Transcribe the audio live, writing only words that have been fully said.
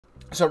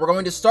So we're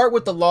going to start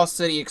with the Lost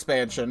City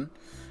expansion.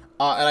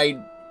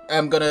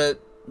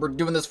 We're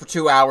doing this for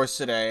 2 hours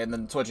today, and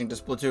then switching to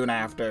Splatoon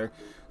after.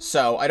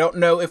 So, I don't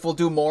know if we'll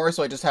do more,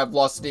 so I just have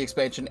Lost City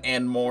expansion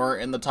and more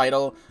in the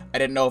title. I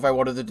didn't know if I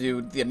wanted to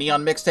do the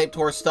Neon Mixtape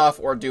Tour stuff,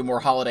 or do more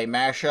Holiday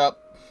Mashup.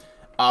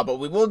 But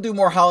we will do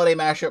more Holiday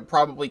Mashup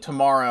probably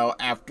tomorrow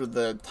after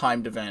the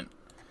timed event.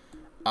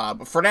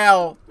 But for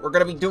now, we're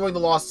going to be doing the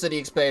Lost City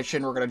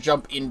expansion. We're going to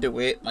jump into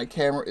it. My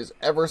camera is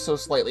ever so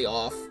slightly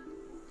off.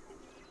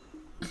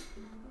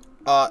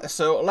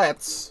 So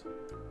let's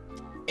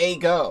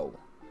go.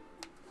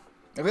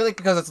 I feel like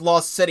because it's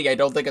Lost City, I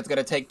don't think it's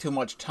gonna take too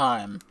much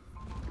time.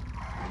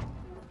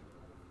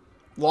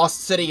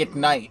 Lost City at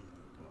night.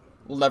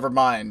 Well, never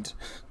mind.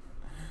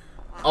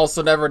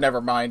 Also,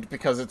 never mind,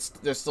 because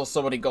there's still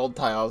so many gold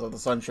tiles that the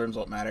sunshrooms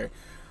won't matter.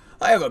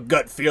 I have a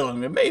gut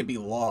feeling it may be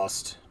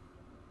lost.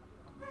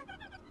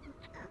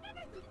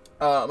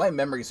 My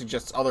memory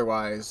suggests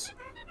otherwise.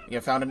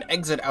 You found an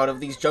exit out of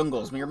these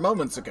jungles mere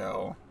moments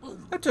ago.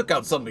 I took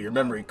out some of your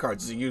memory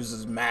cards to use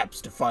as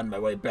maps to find my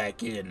way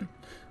back in.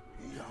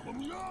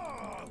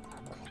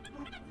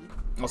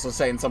 Also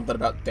saying something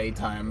about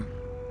daytime.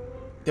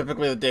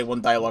 Typically the day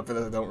one dialogue for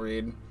this I don't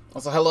read.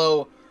 Also,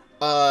 hello.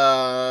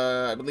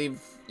 I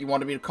believe you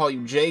wanted me to call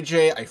you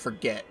JJ. I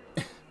forget.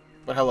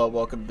 But hello,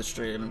 welcome to the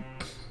stream.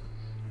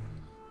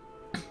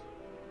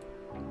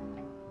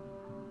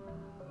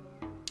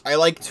 I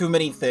like too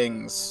many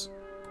things.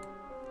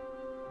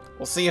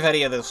 We'll see if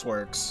any of this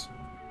works.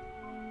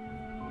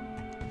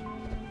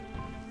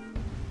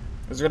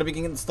 Because we're going to be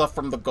getting stuff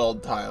from the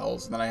gold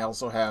tiles. And then I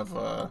also have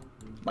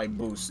my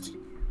boost.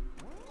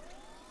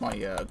 My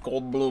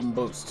gold bloom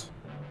boost.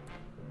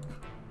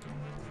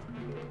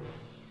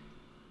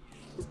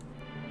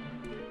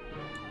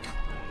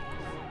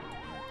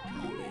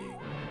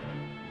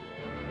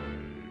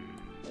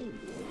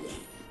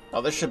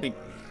 Oh, this should be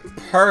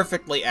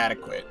perfectly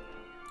adequate.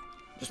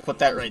 Just put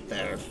that right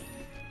there.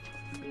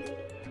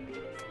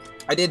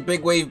 I did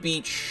Big Wave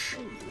Beach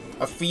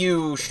a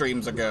few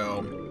streams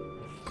ago.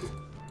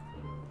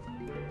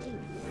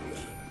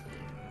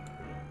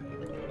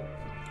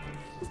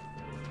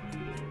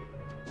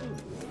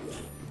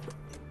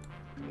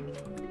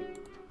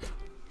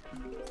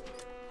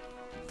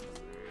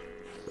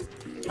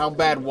 How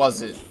bad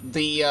was it?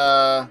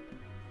 The,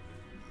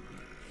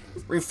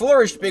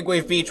 Reflourished Big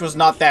Wave Beach was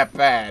not that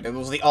bad. It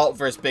was the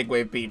Altverse Big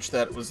Wave Beach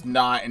that was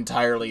not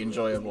entirely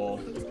enjoyable.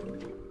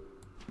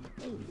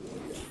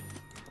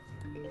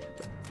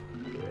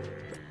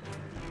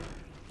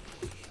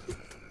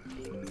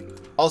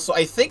 Also,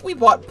 I think we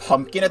bought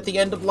Pumpkin at the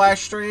end of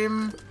last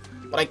stream,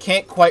 but I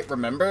can't quite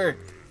remember.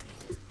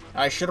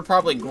 I should have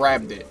probably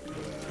grabbed it.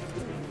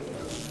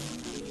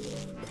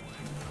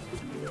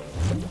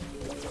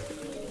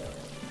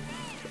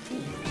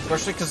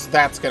 Especially because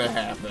that's gonna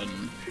happen.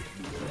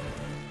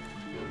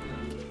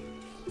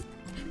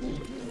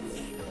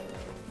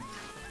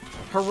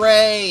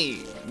 Hooray!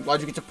 I'm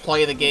glad you get to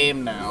play the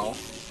game now.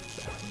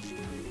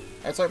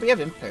 That's right, we have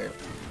Impair.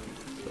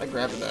 I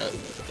grabbed that,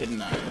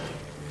 didn't I?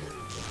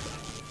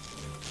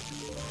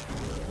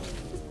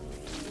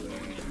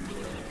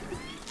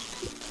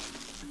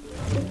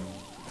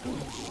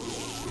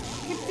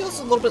 It feels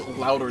a little bit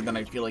louder than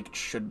I feel like it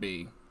should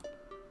be.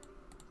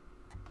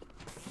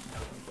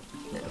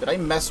 Did I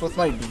mess with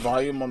my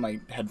volume on my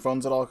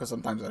headphones at all? Because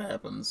sometimes that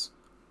happens.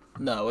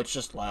 No, it's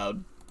just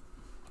loud.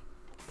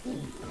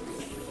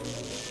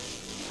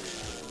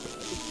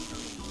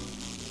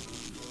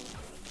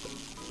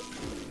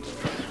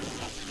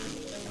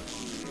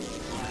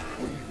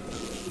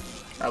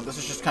 Oh, this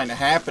is just kind of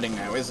happening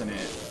now, isn't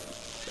it?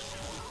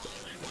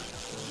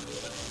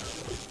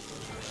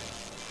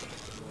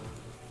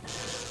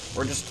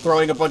 We're just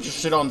throwing a bunch of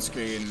shit on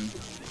screen.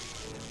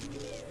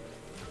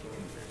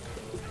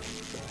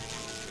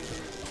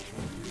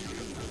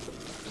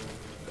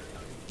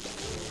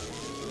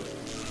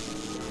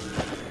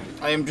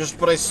 I am just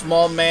but a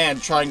small man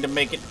trying to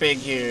make it big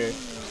here.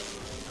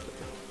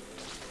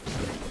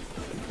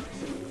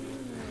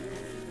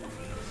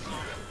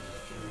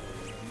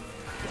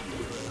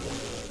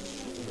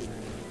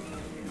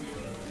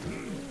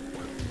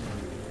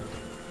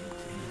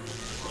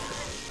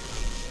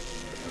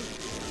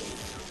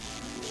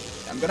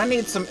 I'm gonna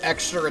need some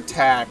extra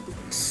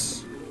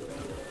attacks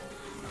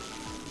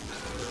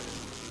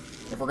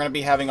if we're gonna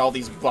be having all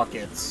these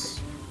buckets.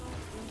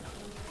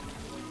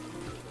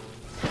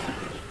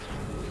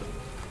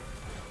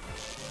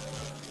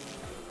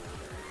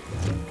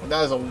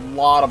 That is a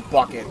lot of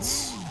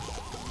buckets.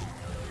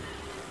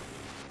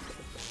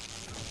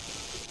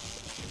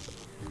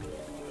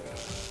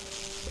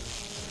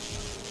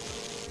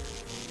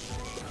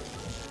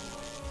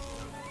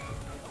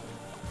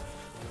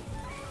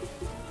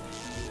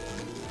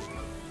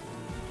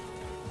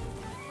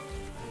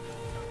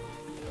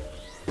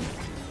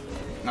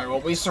 Alright,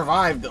 well, we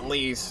survived at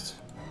least.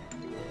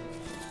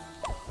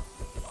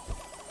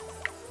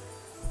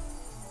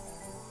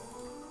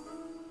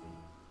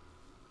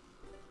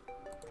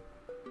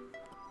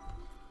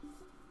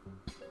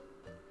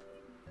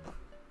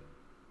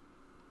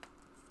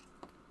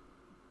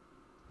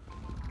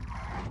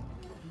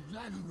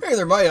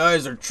 Either my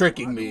eyes are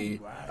tricking me,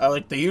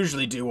 like they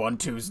usually do on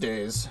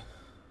Tuesdays.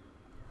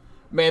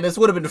 Man, this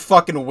would have been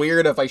fucking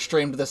weird if I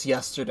streamed this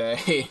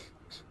yesterday.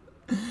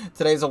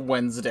 Today's a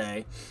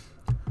Wednesday.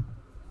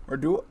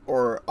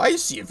 Or I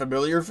see a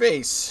familiar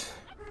face.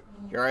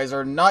 Your eyes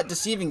are not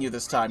deceiving you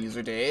this time,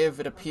 User Dave.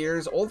 It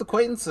appears old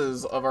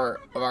acquaintances of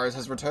ours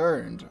has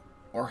returned.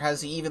 Or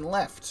has he even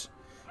left?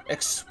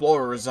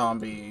 Explorer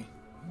Zombie.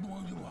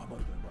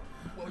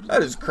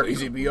 That is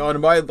crazy beyond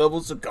my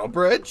levels of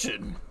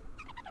comprehension.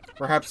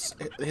 Perhaps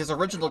his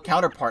original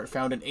counterpart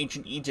found in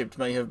ancient Egypt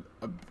may have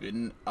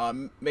been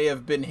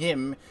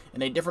him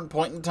in a different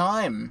point in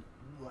time.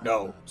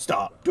 No,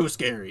 stop. Too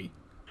scary.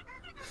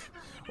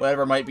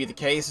 Whatever might be the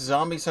case,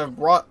 zombies have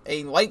brought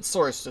a light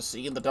source to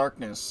see in the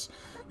darkness.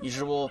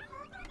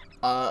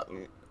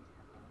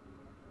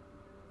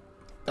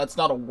 That's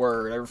not a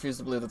word. I refuse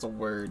to believe that's a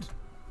word.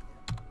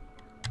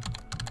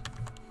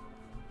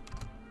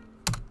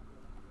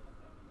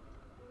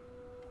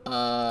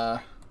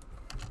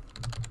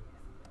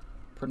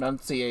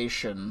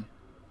 Pronunciation.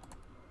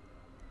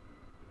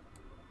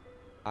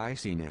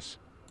 Iciness.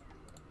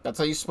 That's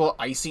how you spell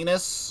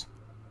iciness?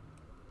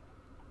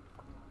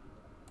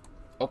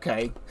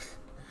 Okay.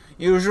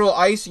 Usual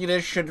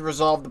iciness should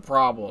resolve the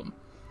problem.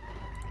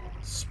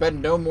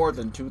 Spend no more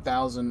than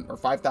 2,000 or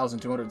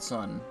 5,200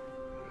 sun.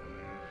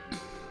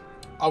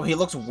 Oh, he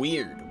looks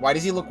weird. Why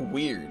does he look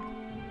weird?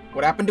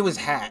 What happened to his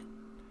hat?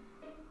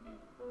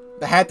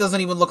 The hat doesn't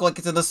even look like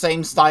it's in the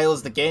same style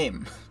as the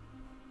game.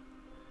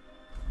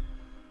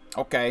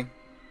 Okay.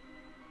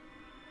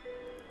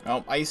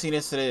 Oh,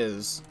 iciness it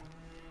is.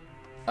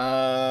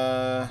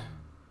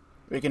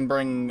 We can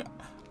bring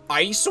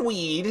ice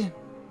weed.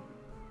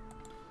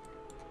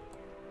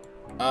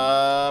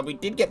 We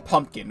did get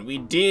pumpkin. We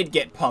did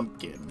get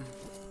pumpkin.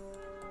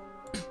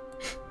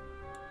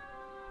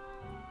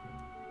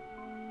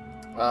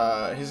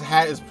 His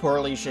hat is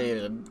poorly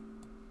shaded.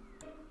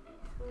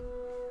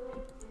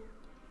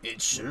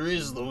 It sure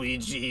is,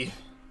 Luigi.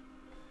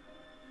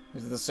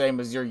 He's the same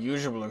as your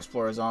usual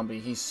Explorer Zombie.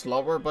 He's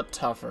slower but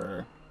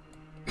tougher.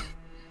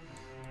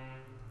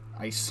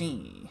 I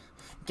see.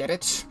 Get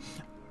it?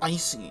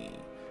 Icy.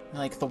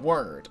 Like the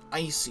word.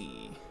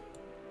 Icy.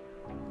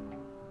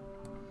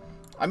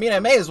 I mean, I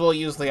may as well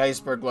use the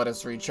iceberg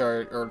lettuce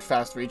recharge, or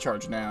fast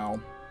recharge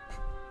now.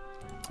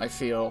 I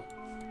feel.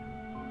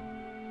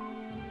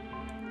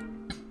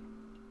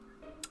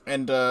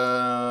 And,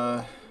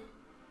 I'll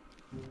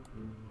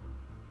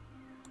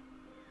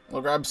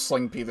grab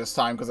Sling Pea this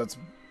time, because that's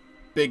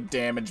big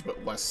damage,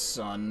 but less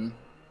sun.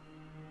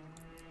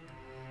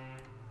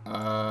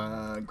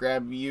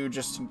 Grab you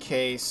just in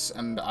case,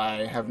 and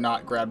I have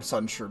not grabbed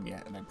Sunshroom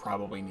yet, and I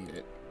probably need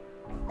it.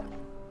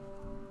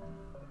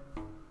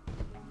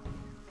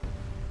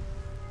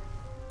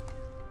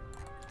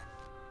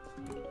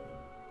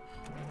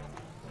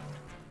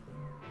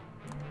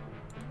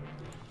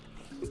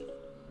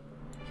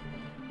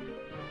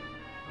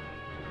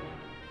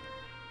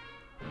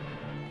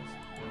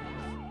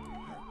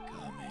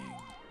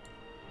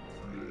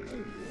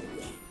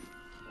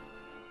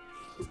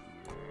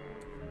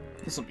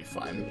 This will be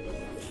fine.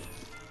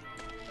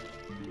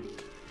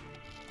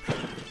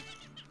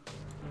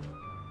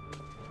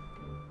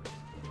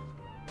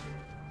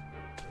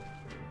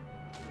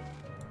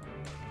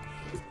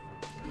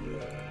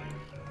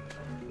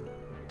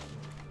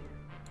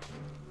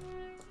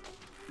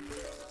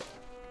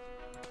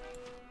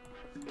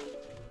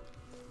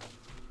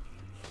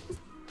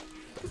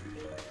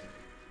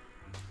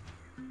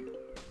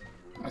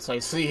 As I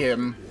see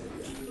him,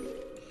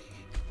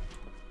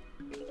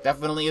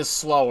 definitely is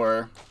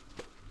slower.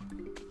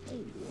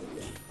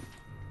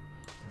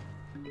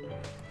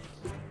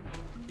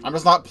 I'm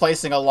just not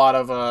placing a lot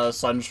of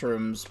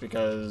sunshrooms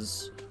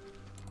because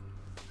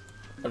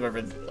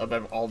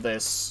of all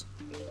this.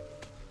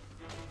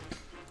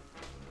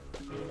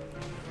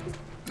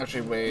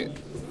 Actually, wait.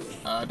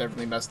 I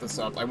definitely messed this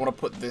up. I want to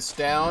put this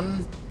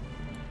down.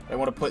 I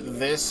want to put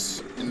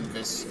this and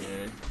this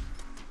here.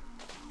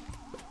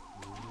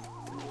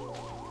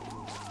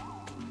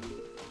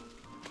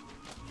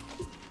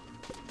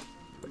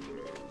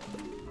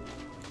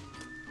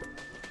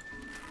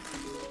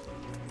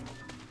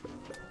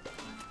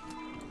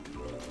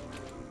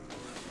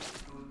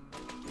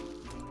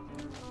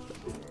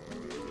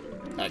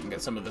 I can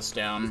get some of this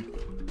down.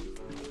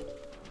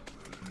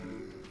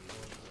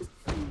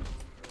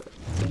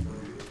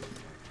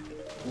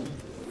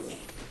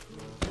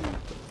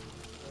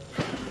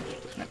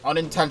 An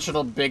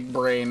unintentional big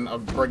brain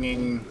of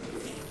bringing,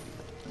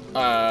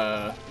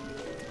 or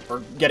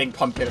getting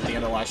pumpkin at the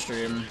end of last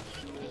stream.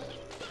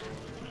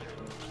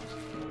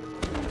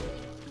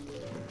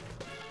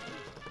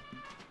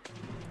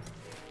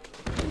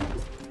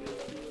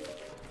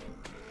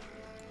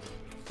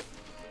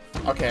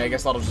 Okay, I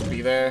guess that'll just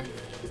be there.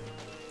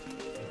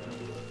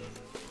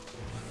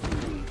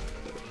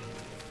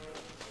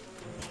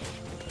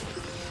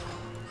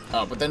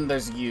 Oh, but then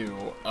there's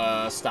you.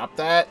 Stop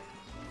that?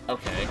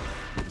 Okay.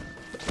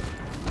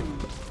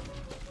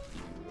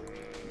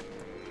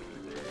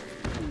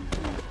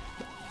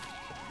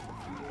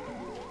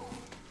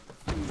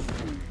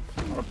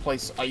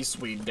 place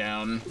iceweed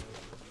down.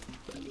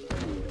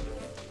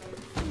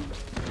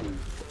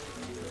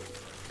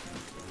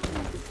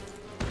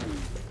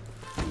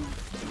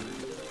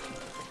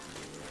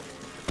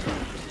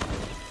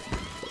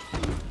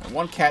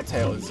 One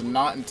cattail is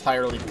not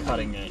entirely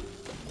cutting it.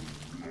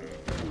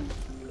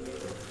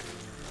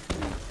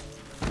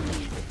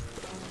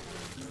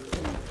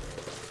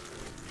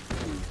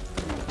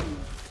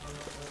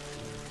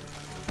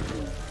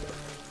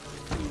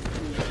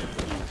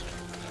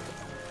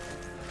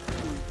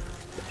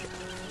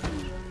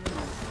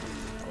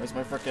 Where's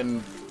my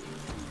frickin'...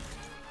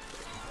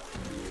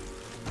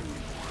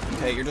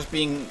 Okay, you're just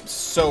being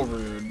so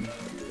rude.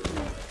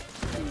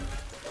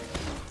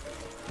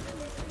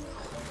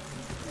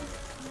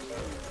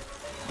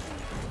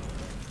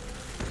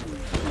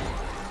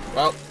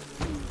 Well.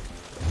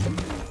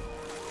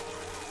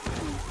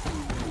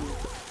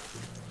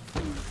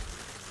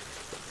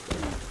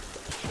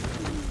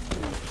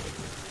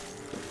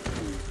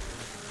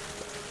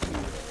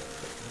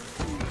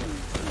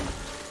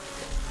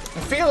 I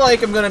feel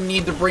like I'm gonna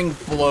need to bring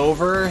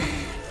Blover.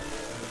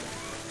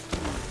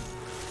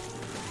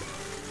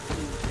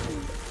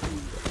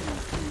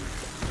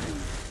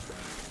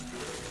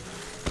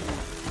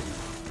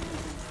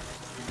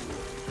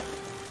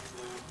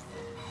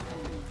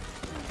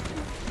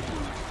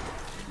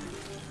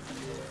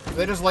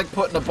 They just like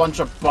putting a bunch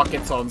of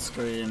buckets on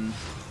screen.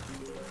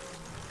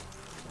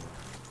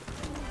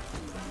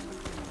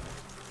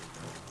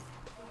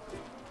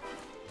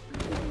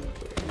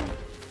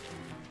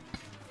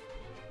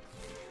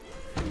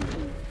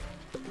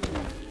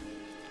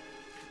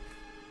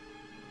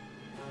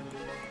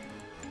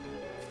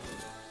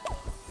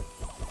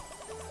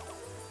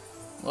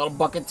 A lot of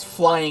buckets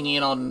flying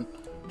in on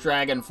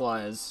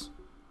dragonflies.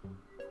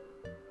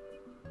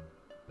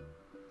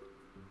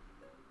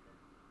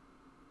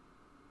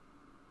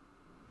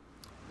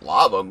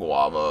 Lava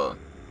guava.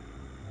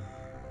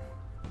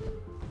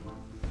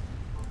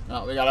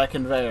 Oh, we got a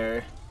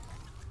conveyor.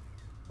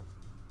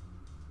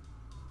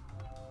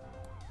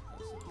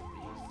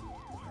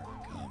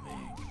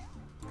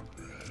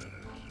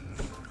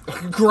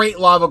 Great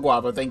lava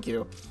guava, thank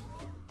you.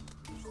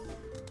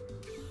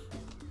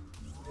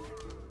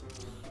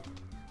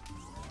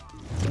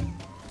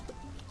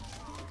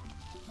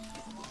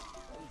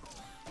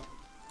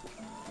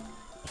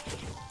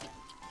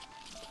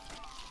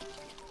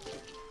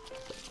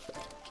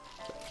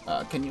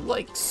 Can you,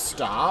 like,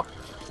 stop?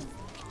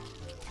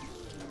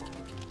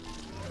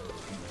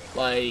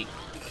 Like...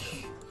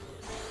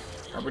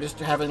 Are we just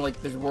having,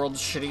 like, the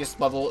world's shittiest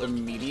level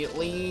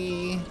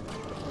immediately?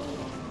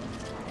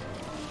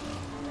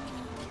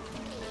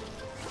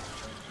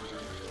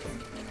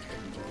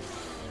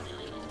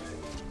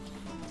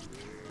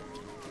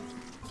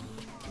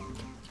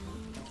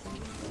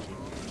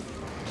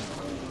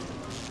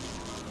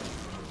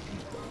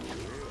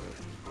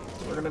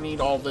 We're gonna need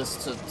all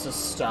this to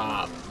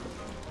stop.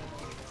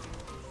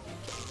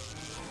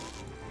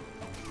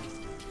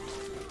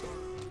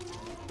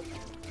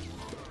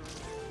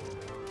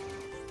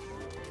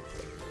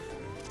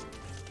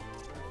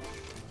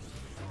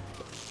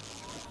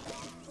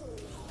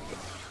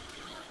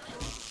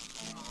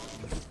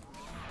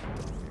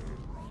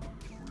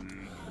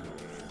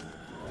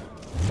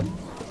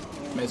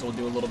 May as well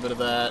do a little bit of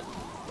that.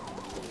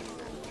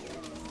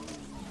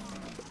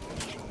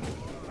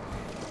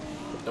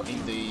 Don't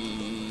need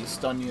the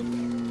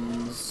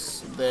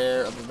stunions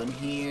there other than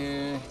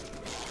here.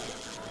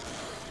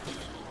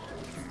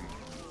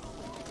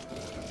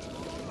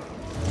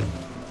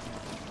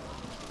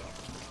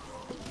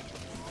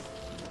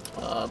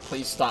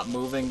 Please stop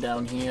moving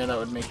down here. That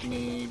would make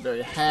me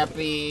very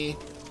happy.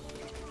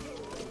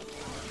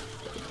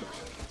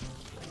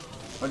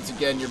 Once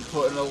again, you're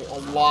putting a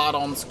lot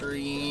on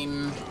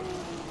screen.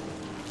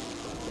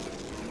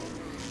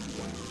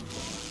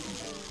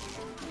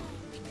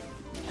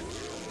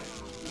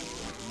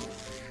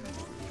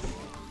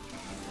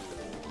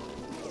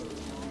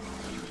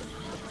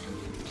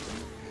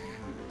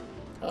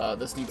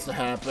 This needs to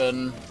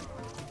happen.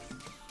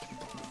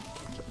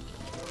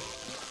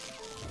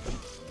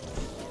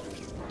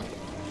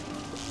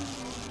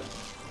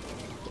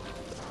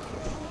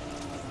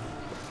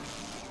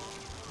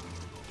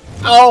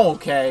 Oh,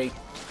 okay.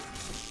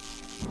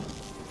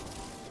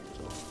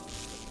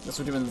 Guess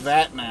we're doing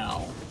that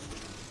now.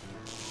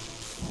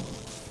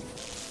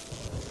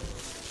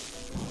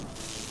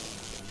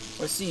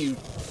 I see you,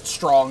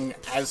 strong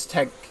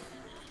Aztec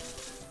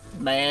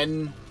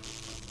man.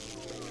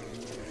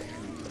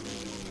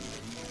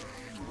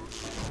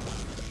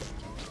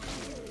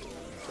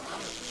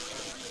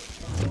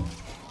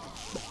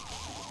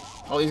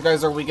 All these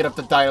guys are weak enough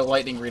to die to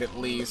lightning read at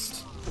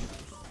least.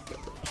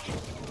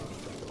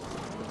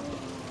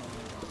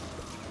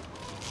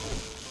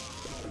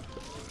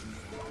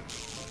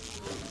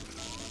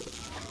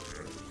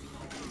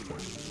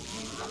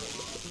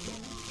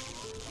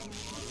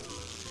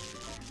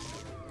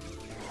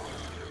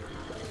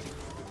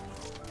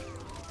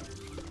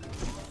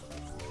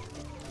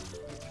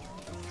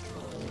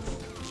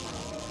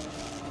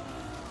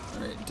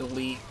 Alright,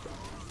 delete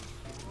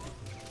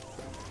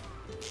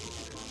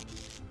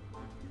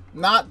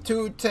Not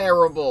too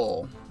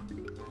terrible.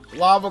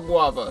 Lava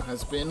Guava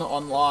has been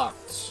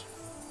unlocked.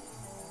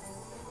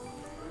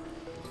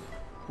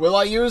 Will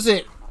I use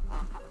it?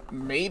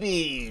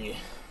 Maybe.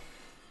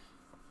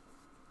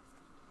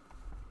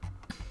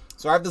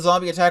 Survive the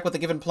zombie attack with the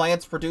given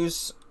plants.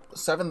 Produce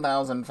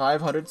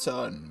 7,500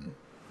 sun.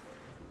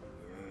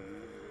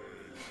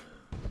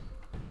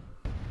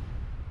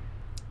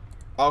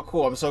 Oh,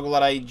 cool. I'm so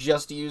glad I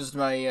just used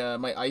my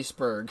my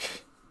iceberg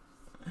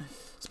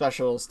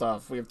special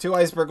stuff. We have 2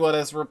 iceberg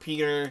lettuce,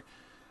 repeater,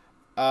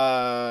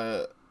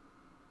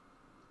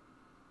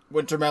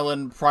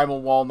 wintermelon,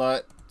 primal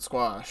walnut,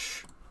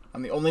 squash.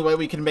 And the only way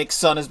we can make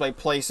sun is by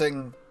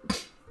placing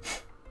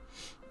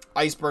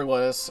iceberg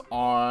lettuce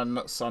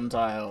on sun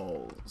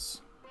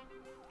tiles.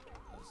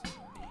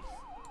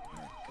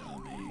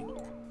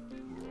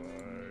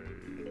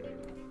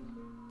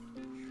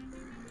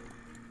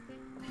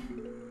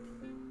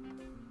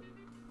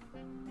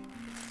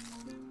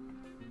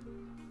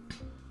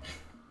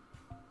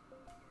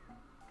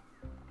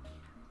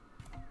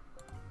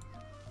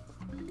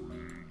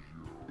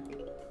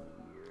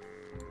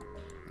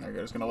 I'm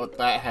just gonna let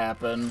that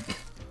happen.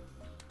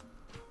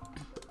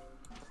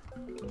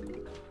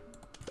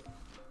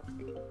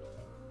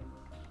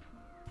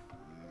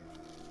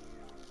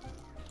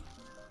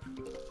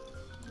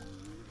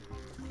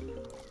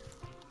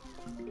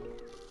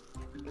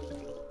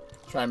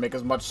 Try and make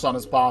as much sun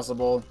as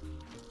possible.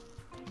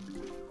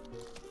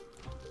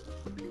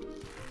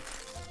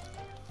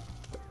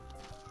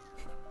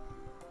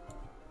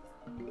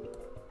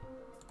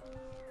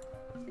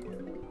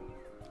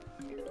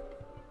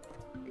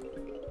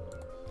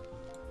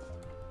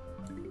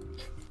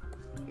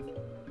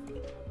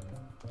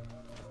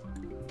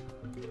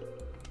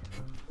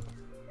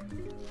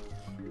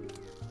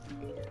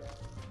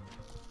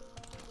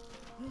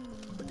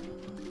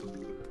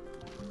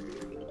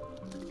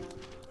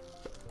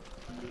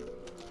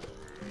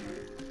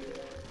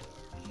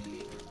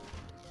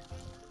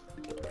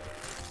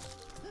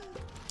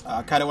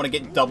 I kind of want to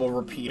get double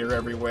repeater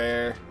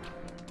everywhere.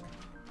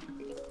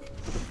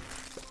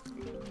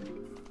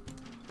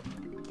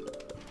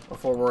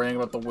 Before worrying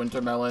about the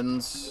winter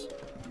melons.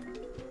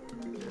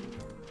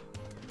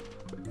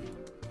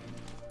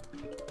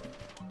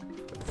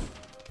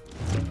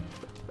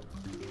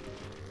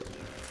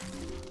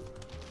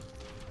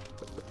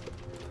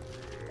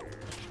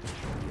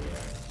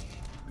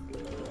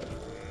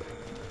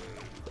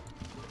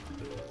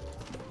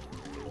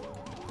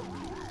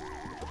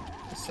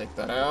 Let's take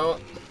that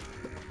out.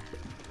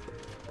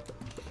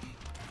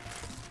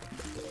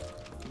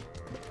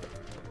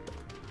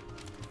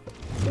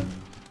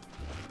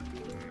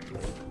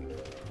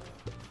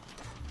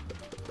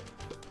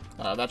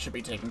 That should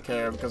be taken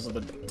care of because of the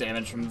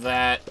damage from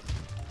that.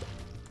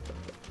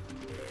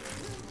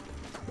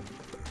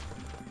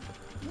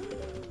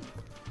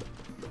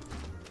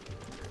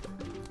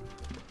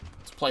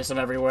 Let's place them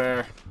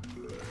everywhere.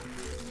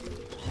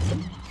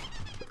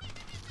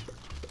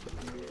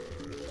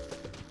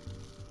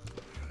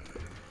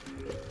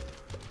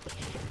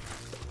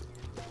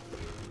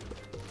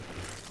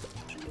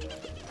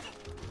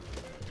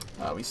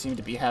 We seem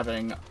to be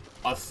having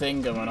a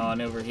thing going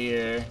on over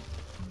here.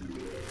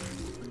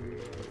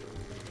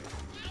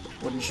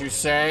 Wouldn't you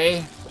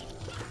say?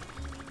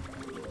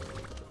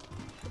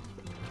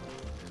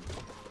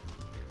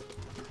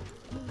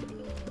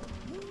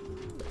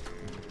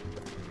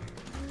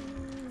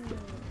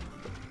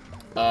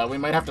 We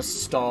might have to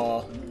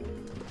stall.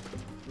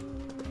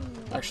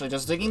 Actually,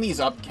 does digging these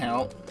up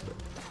count?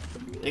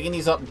 Digging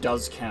these up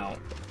does count.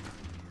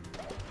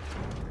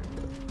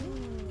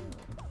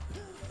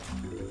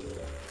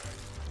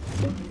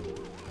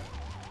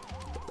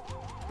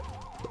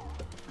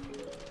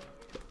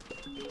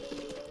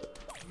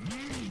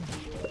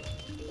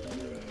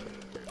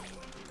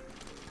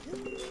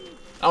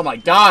 Oh my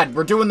god,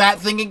 we're doing that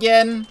thing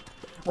again?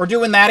 We're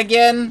doing that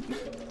again?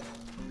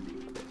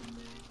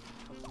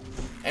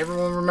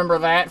 Everyone remember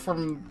that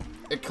from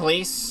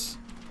Ecclese?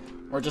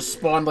 Or just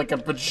spawned like a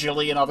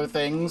bajillion other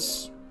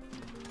things?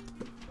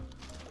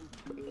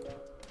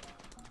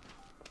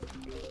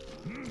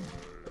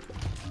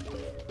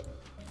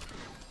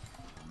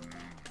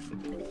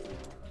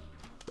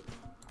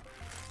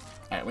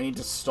 Alright, we need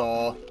to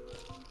stall.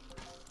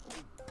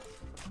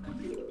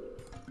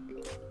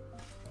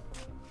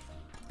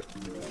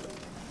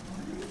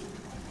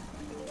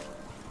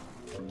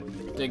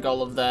 Dig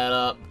all of that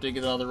up. Dig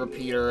another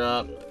repeater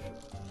up.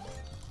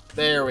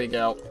 There we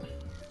go.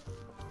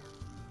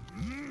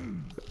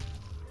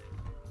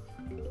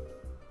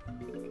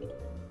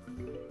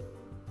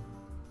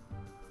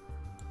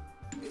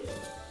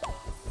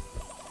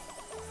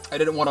 I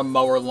didn't want a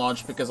mower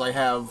launch because I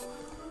have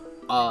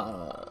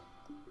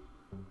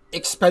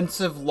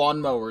expensive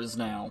lawnmowers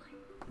now.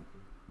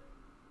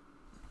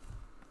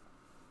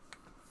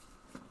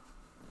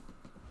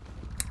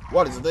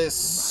 What is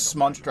this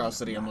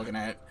monstrosity I'm looking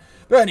at?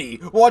 Benny,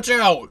 watch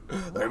out!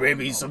 There may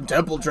be some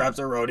temple traps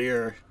around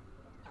here.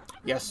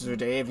 Yes, Sir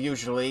Dave,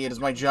 usually it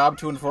is my job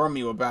to inform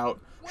you about...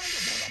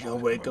 Shh, you'll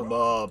wake him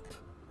up.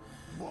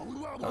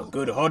 A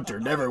good hunter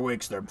never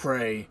wakes their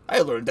prey. I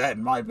learned that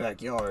in my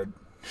backyard.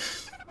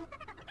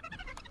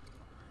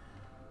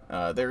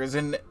 There is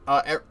an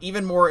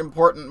even more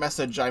important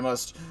message I'm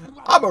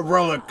a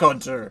relic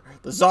hunter.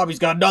 The zombies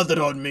got nothing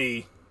on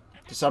me.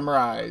 To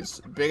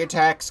summarize, big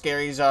attack,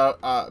 scary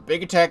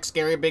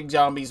big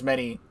zombies,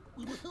 many.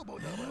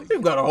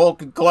 We've got a whole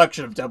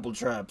collection of temple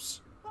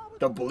traps.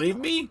 Don't believe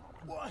me?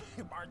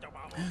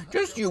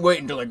 Just you wait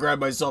until I grab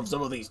myself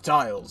some of these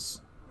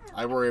tiles.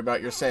 I worry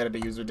about your sanity,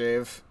 user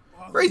Dave.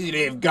 Crazy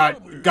Dave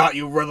got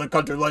you, relic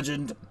hunter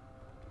legend.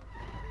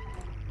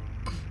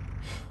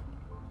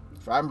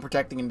 I'm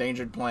protecting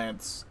endangered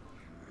plants.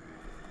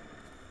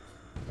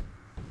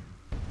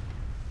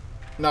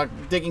 No,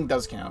 digging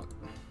does count.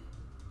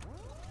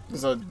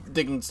 So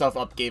digging stuff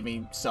up gave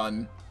me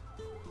sun.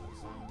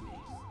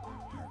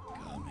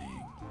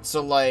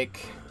 So like,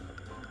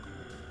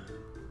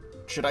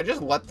 should I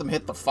just let them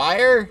hit the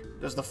fire?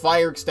 Does the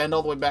fire extend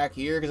all the way back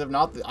here? Because if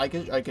not, I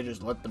could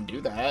just let them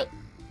do that.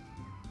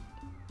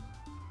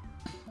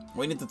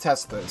 We need to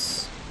test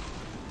this.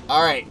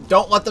 Alright,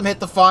 don't let them hit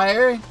the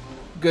fire.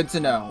 Good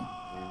to know.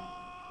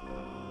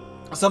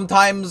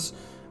 Sometimes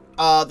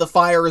the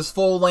fire is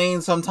full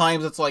lane,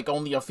 sometimes it's like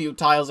only a few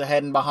tiles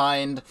ahead and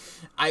behind.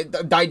 I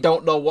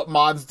don't know what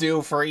mods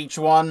do for each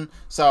one,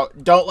 so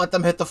don't let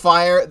them hit the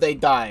fire, they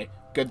die.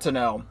 Good to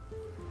know.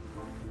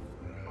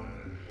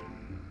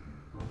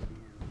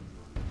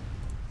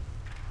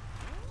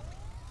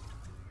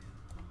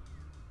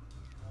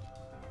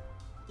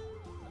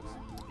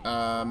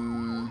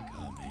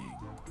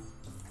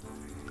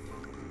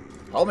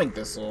 Homing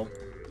thistle.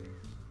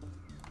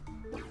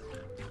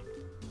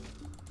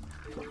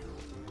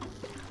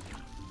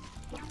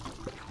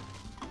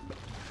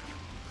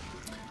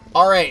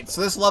 Alright,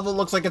 so this level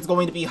looks like it's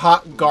going to be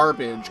hot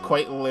garbage,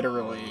 quite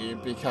literally,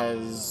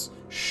 because,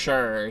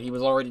 sure, he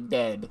was already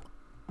dead.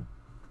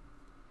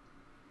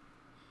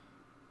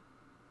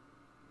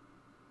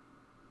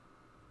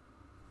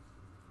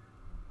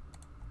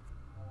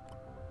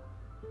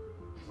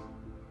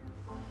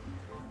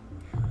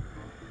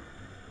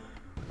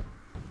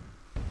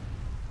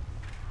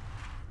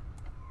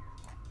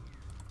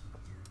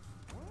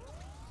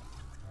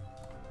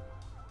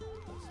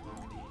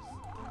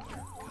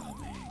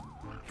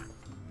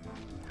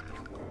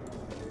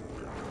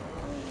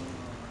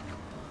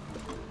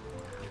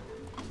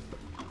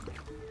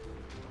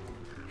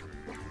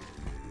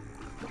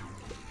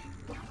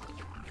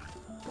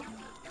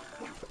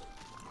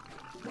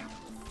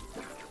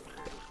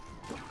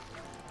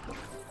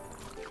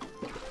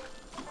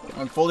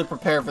 I'm fully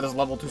prepared for this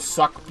level to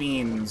suck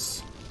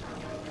beans.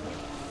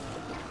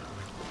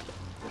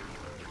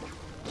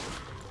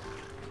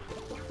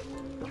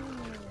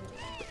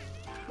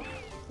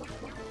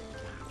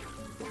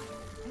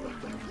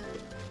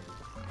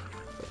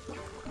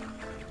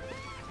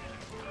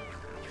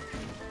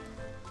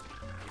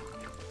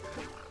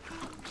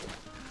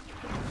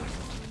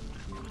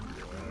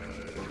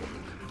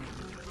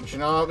 You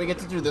know what? We get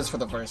to do this for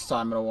the first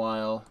time in a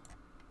while.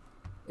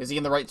 Is he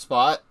in the right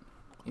spot?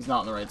 He's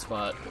not in the right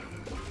spot.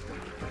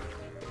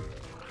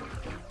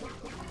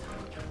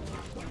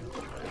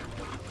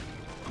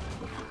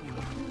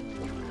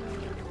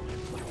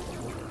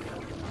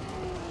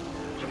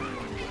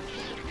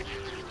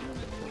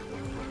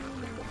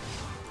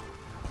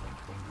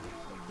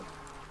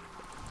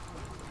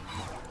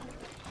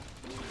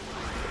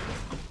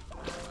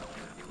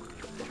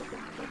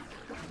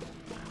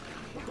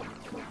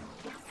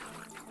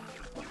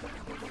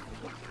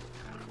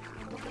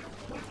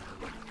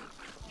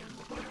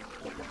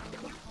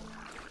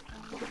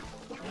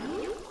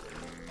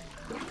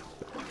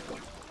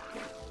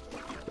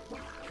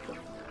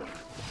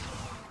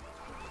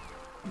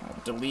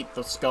 Delete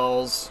the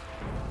skulls.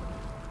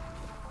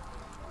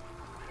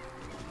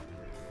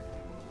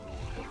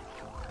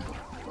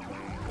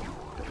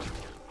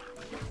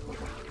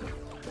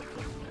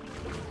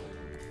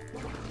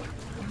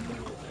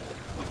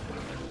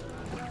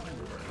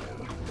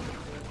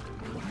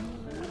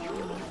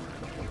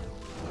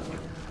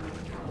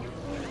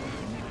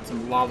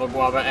 Some lava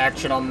guava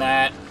action on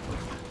that.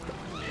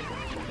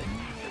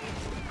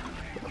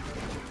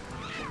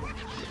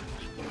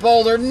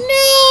 Boulder, no!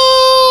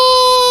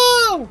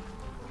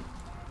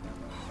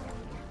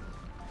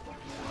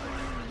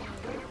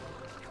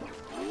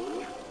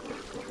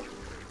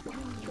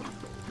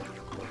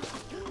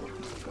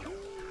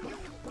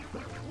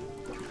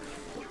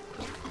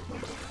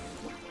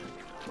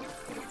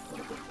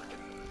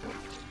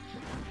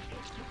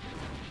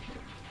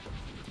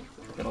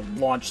 Gonna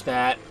launch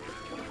that.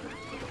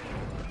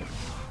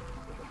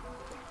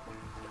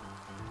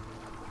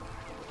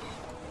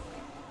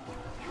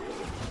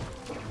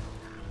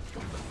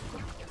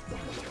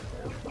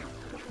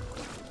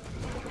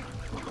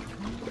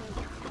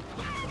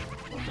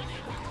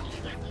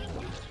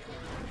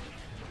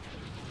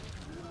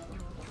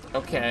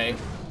 Okay.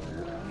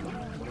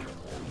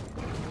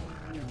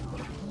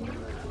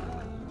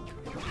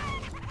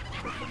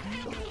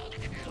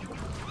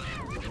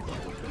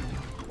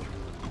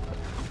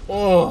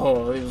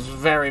 Oh, it was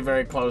very,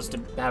 very close to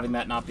having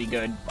that not be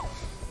good.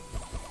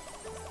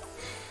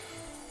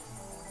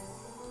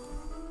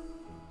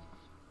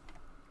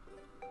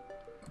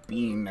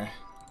 Bean.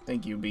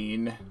 Thank you,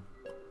 Bean.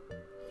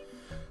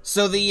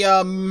 So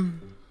the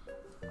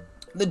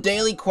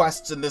daily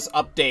quests in this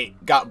update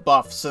got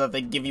buffed so that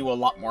they give you a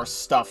lot more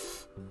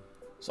stuff.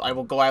 So I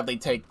will gladly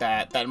take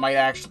that. That might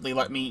actually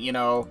let me, you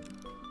know,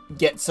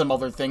 get some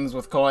other things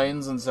with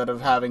coins instead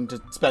of having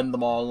to spend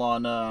them all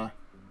on,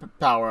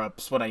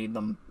 power-ups when I need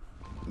them.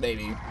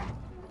 Maybe.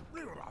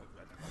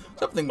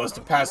 Something must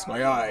have passed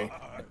my eye.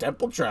 A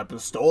temple trap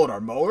has stolen our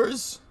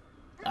mowers?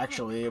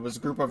 Actually, it was a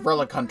group of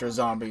relic hunter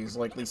zombies,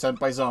 likely sent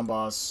by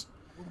Zomboss.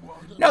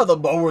 Now the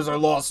mowers are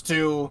lost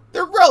too.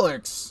 They're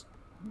relics!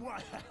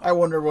 I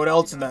wonder what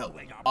else in that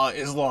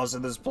is lost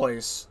in this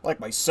place. Like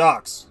my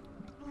socks.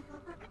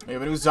 We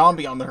have a new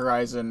zombie on the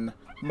horizon.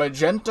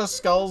 Magenta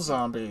Skull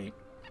Zombie.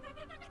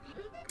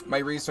 My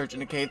research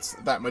indicates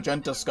that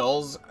magenta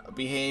skulls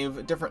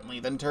behave differently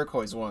than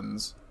turquoise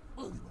ones.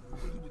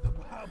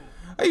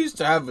 I used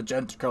to have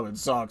magenta-colored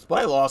socks, but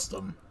I lost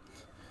them.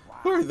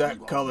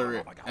 That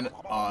color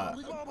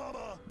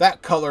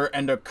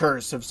and a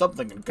curse have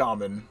something in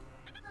common.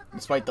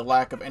 Despite the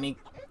lack of any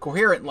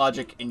coherent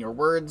logic in your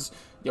words,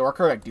 you are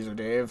correct, User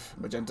Dave.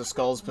 Magenta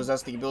skulls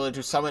possess the ability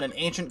to summon an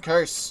ancient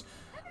curse,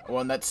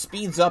 one that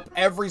speeds up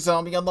every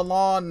zombie on the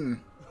lawn.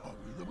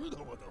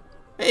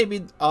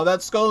 Maybe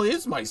that skull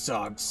is my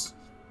socks.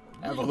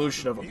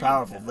 Evolution of a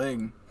powerful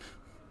thing.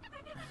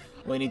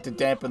 We need to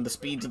dampen the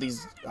speeds of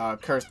these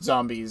cursed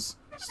zombies.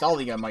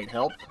 Stalia might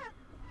help.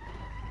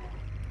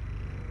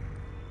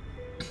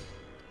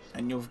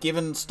 And you've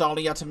given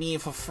Stalia to me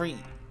for free.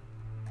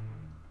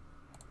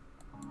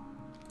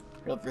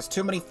 Look, there's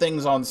too many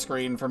things on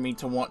screen for me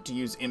to want to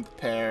use Imp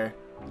Pair.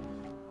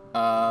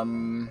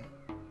 But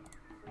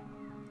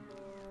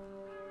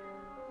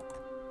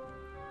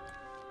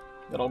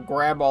I'll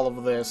grab all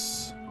of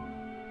this.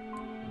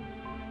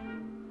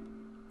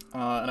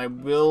 And I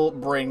will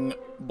bring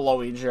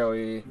Blowy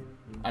Joey.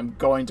 I'm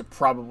going to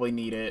probably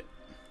need it.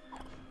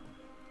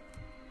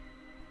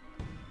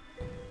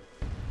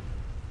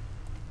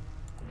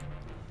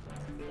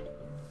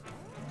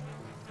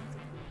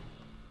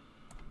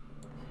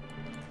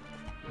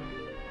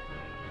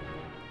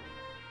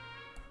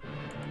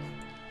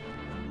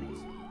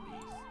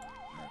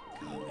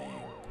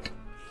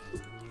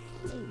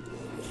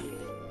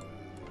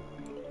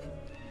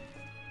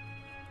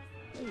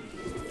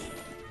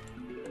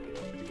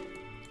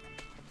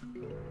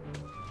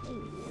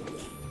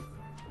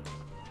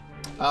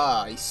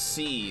 Ah, I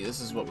see. This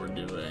is what we're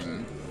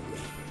doing.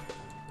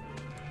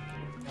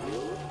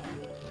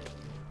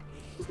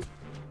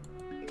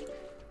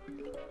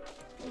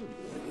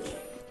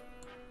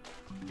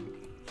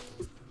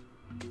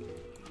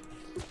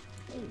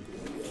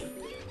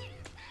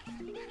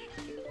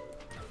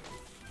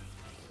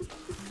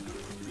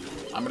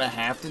 I'm gonna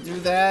have to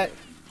do that.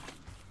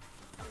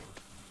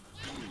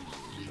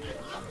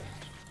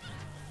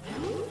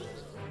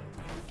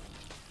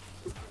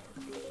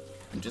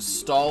 Just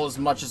stall as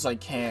much as I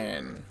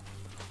can.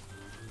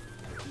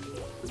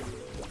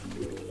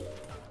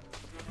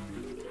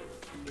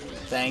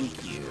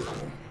 Thank you.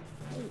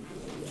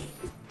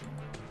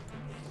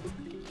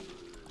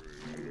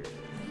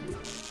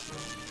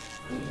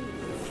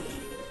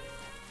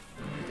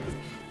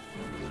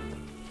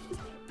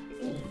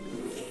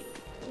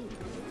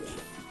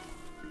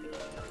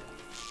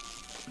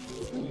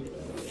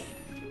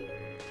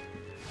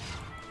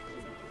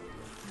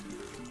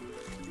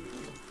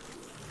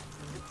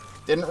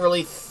 Didn't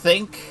really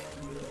think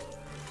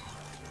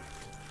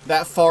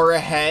that far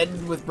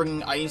ahead with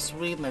bringing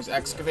Iceweed, and there's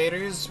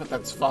excavators, but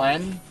that's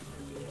fine.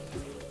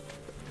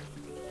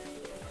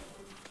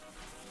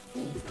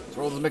 This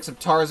world is a mix of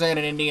Tarzan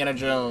and Indiana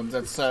Jones.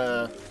 That's,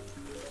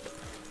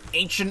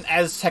 ancient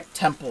Aztec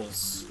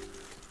temples.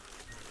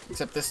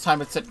 Except this time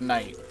it's at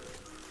night.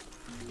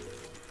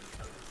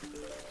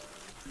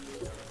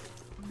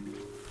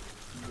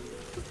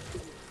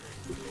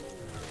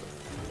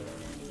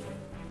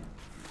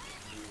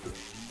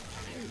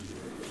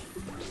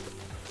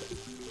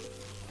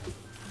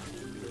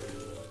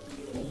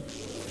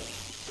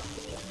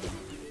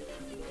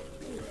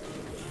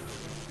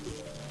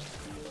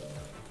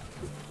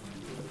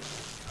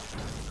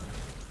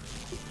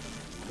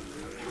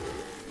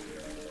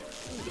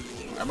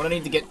 I'm gonna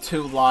need to get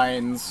 2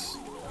 lines.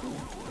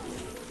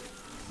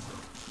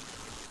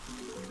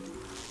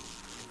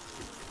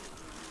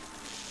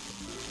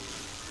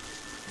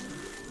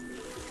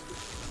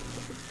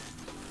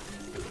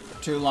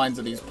 Two lines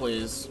of these,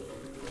 please.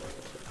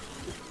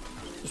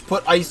 Just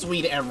put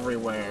Iceweed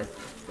everywhere.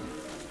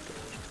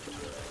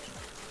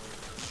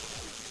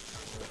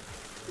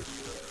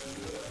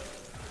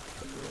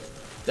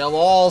 They'll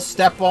all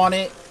step on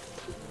it.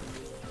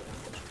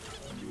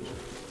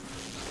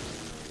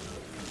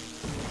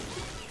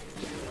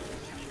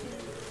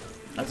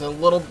 That's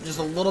just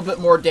a little bit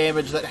more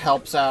damage that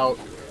helps out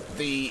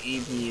the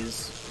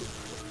EVs.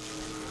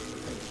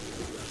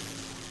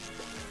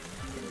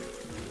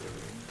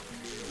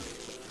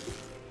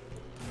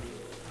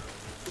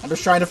 I'm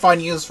just trying to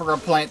find use for a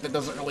plant that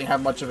doesn't really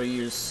have much of a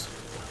use.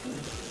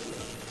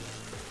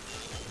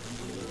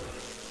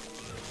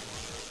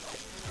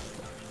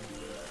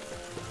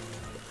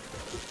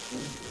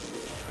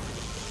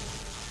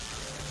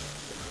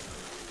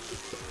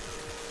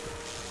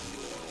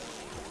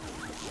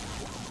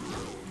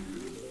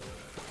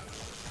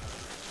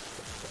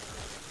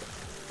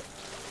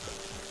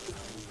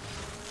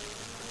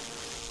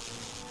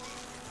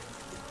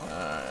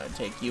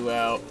 Take you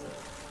out.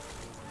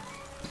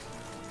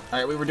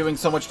 Alright, we were doing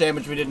so much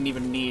damage we didn't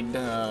even need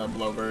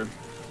Blover.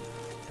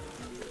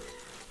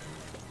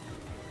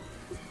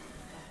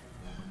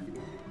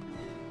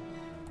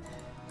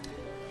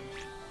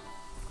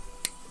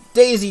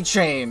 Daisy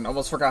Chain!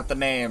 Almost forgot the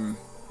name.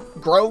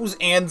 Grows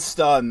and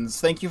stuns.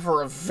 Thank you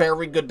for a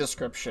very good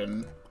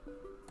description.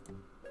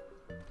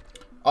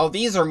 Oh,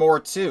 these are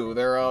more too.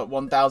 They're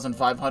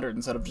 1,500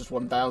 instead of just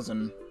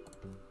 1,000.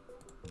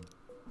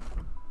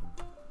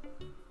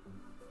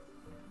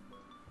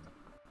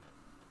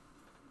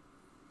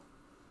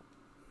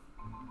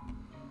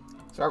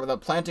 Start with a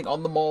planting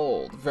on the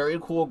mold. Very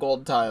cool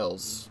gold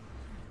tiles.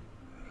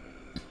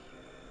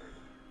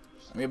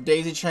 We have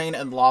Daisy Chain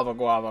and Lava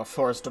Guava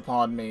forced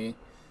upon me.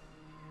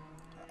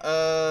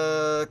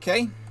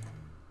 Okay.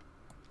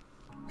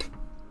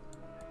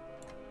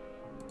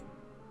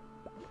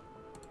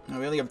 Now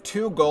we only have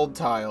 2 gold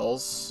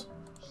tiles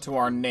to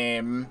our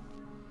name.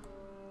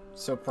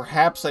 So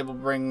perhaps I will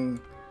bring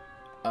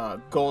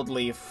Gold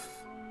Leaf.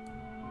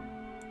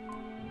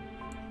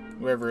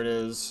 Whoever it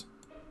is.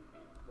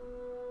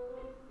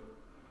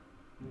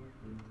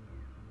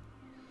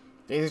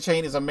 Daisy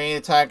Chain is a main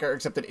attacker,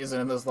 except it isn't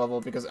in this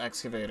level because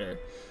Excavator.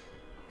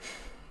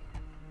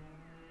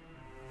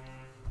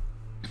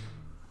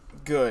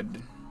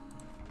 Good.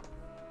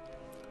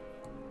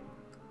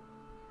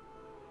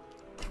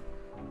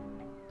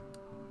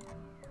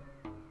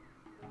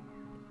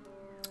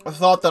 A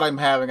thought that I'm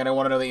having, and I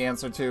want to know the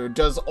answer to.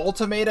 Does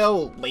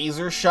Ultimato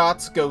laser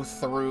shots go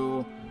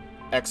through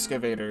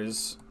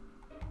excavators?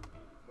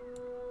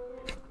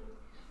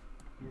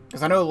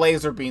 Because I know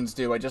laser beams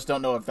do, I just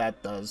don't know if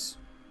that does.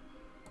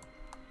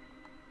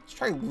 Let's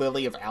try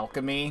Lily of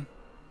Alchemy.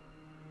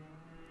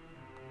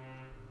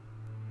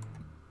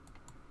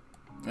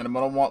 And I'm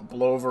gonna want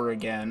Blover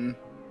again.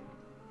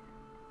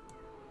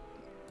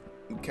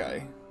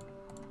 Okay.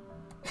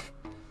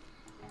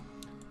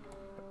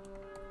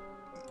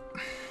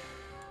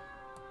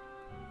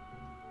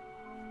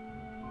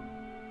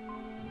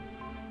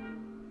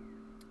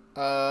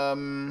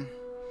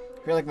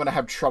 I feel like I'm gonna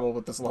have trouble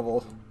with this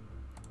level.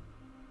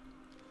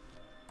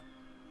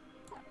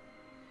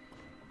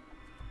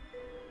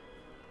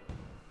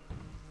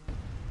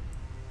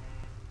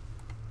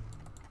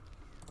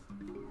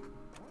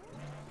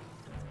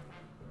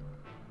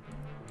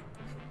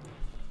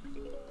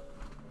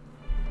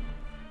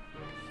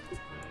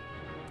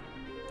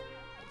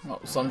 Oh,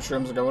 some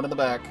shrooms are going in the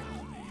back.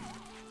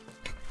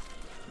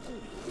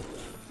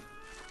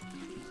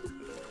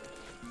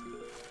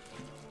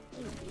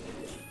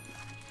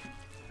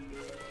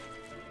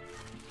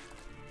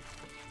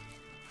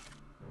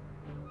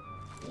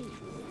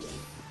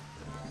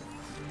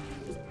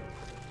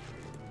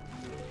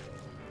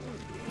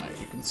 Alright,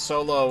 you can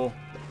solo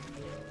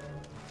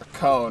a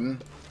cone.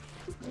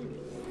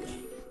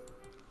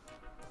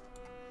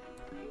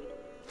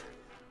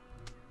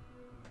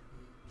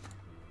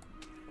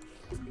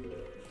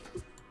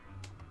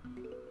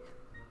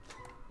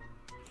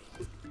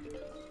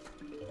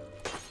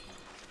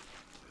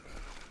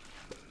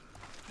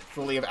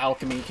 Lily of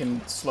Alchemy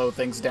can slow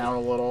things down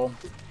a little.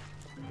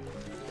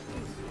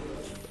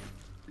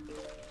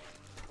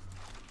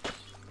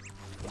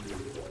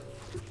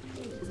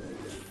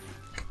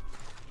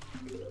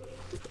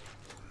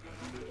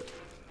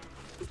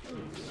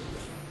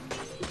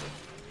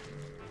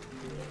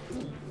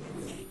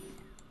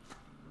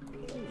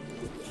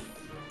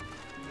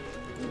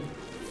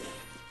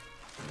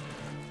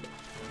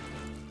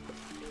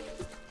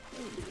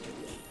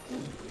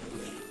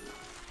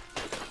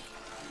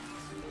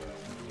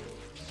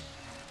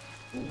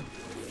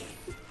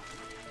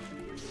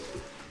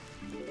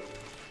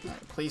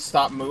 Please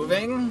stop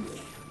moving.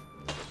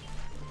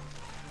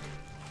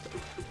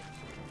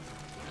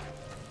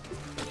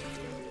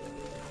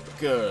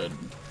 Good.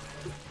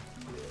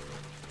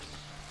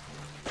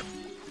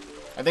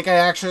 I think I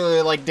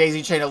actually like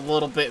Daisy Chain a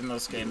little bit in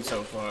this game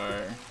so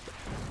far.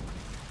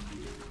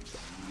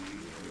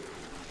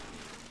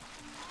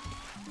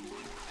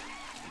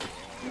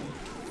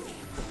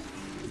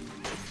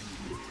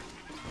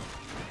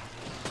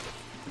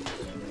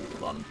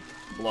 Hold on.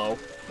 Blow.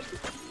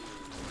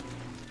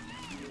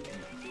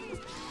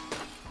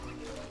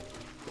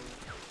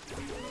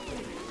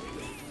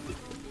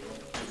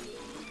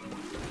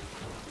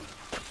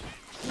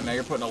 Now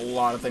you're putting a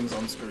lot of things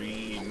on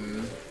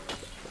screen.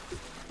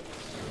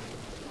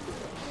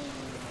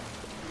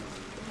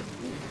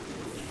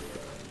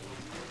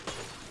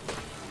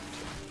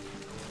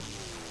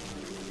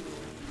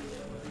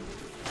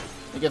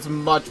 It gets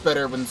much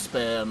better when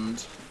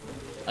spammed.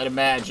 I'd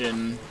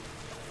imagine.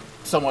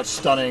 Somewhat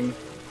stunning.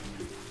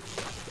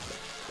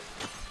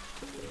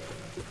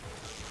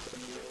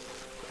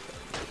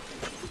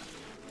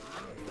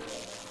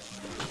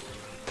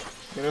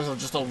 There's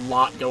just a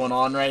lot going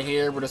on right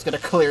here. We're just gonna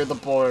clear the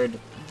board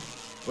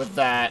with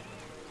that.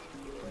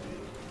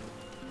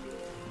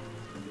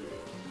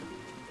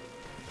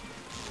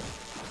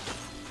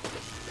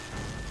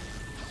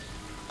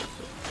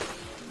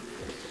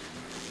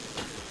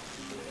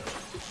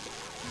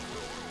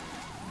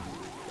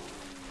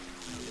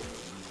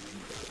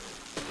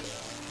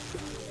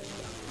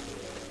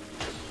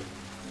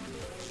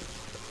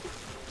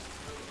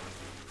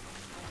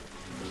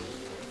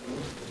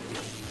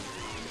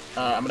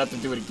 I'm gonna have to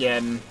do it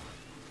again.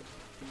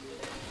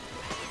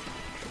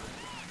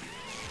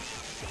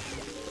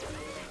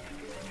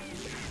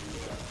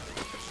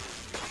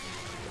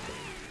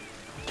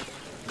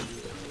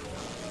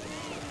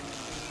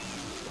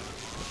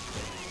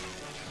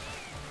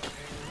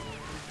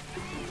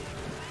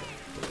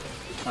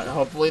 Alright,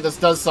 hopefully this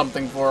does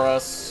something for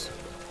us.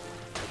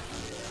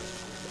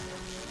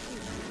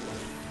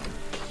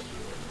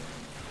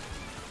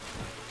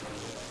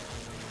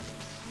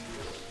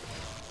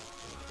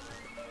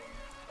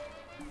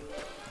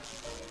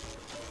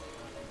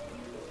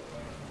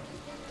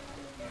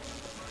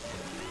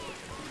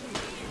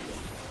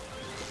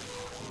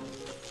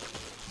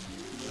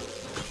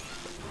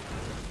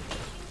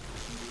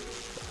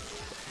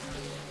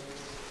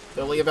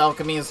 The Lily of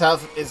Alchemy is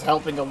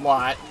helping a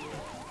lot.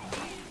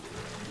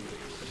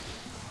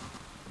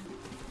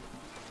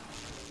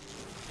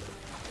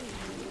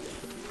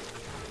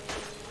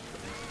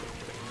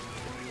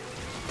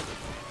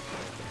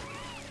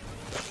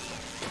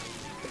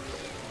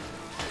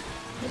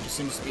 There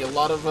seems to be a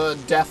lot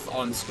of death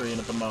on screen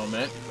at the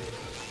moment.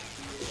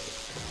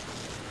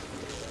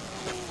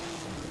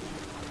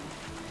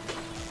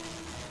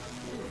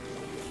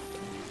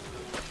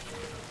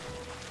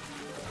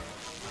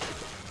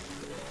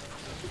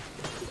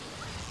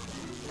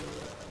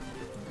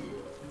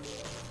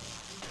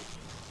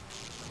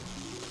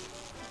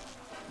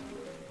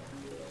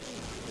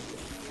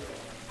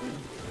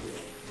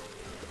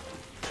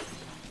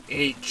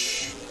 H.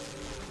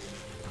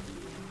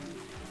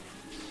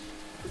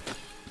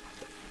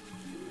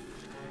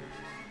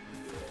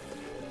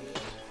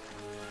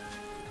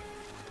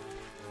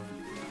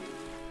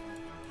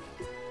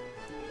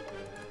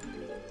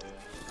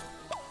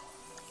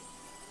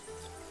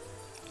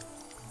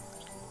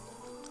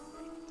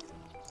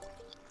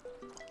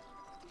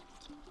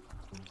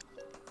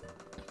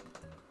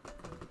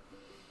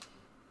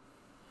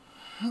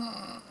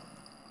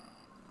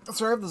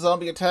 Survive the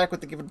zombie attack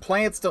with the given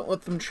plants. Don't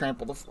let them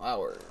trample the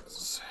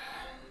flowers.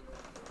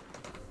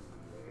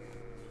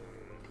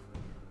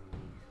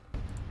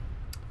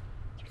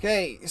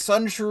 Okay,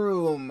 Sun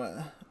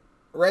Shroom,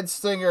 Red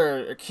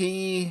Stinger,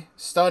 Key,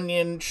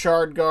 Stunyon,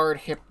 Shard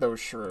Guard, Hypno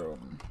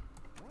Shroom.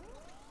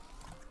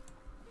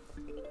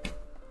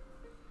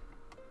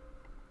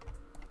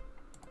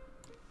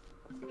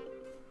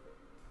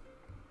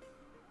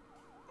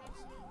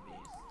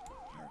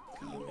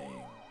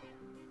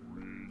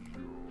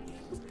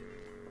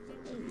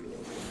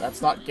 That's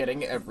not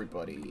getting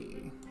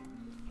everybody.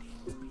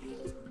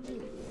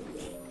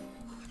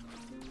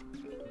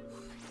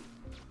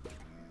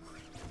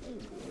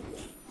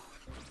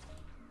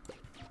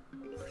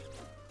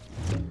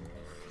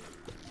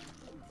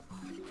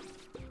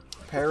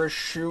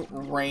 Parachute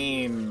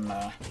Rain.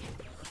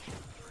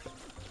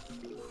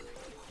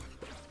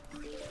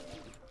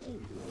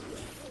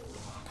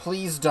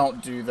 Please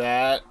don't do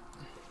that.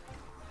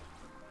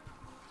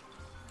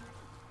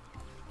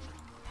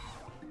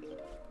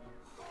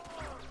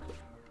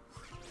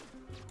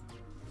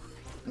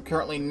 I'm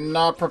currently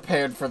not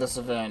prepared for this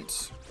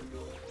event.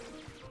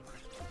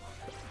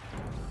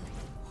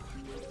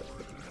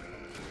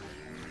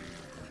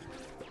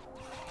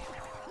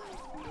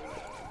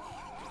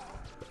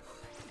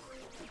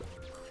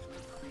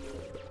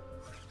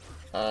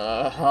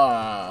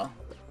 Uh-huh.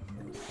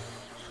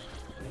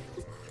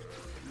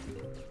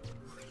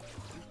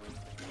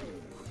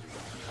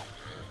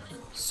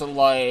 So,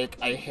 like,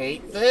 I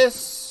hate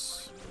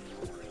this?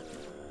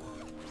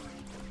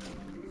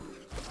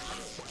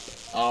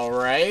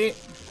 Alright.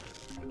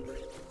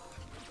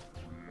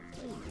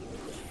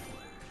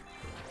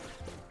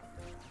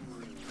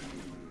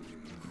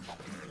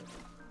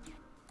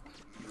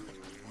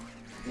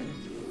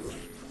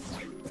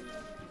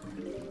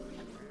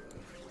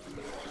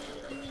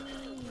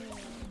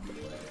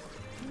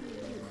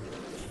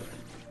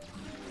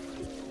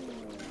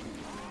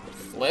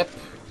 Flip.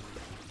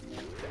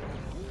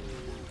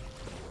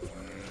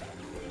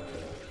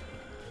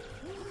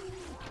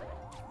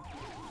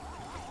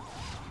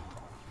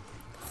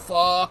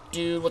 Fuck,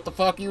 dude, what the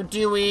fuck are you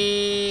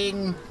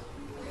doing?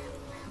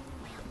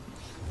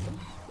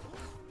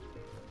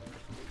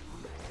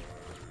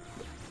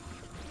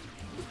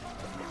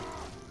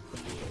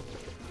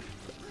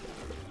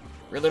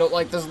 Really don't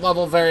like this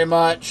level very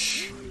much.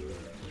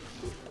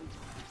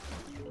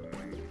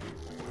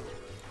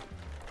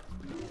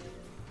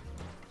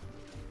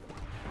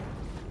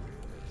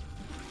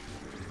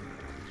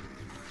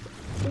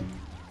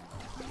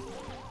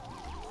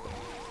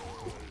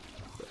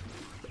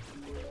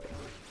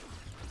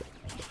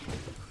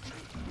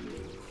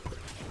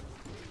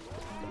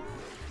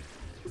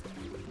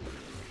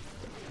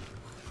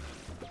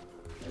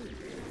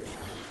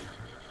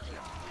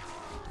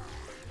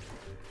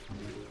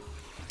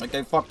 Like,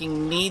 I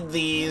fucking need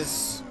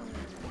these.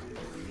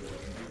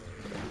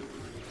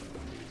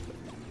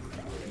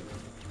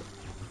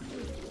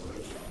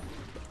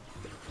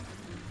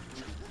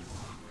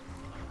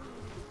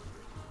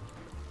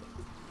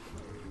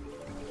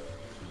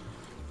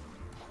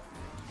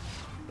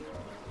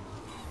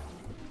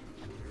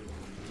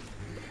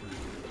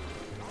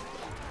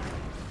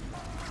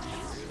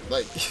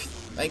 Like,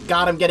 thank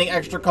God I'm getting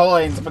extra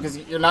coins, because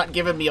you're not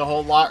giving me a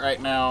whole lot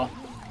right now.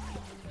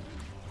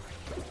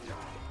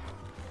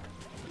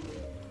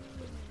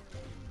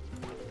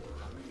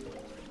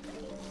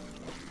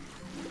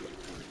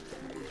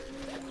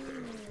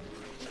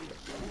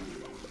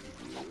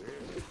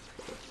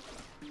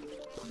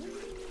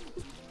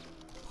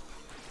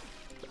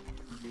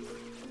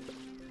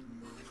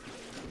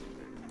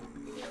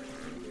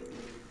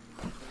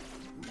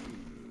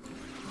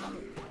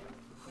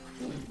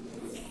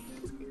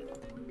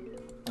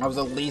 That was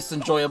the least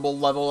enjoyable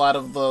level out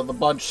of the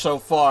bunch so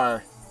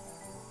far.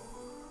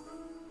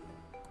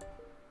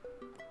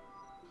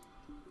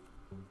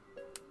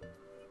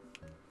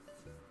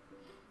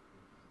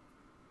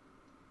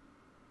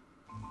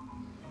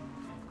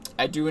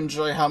 I do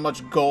enjoy how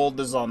much gold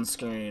is on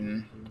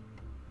screen.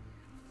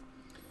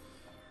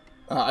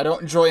 I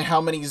don't enjoy how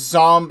many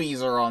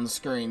zombies are on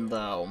screen,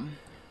 though.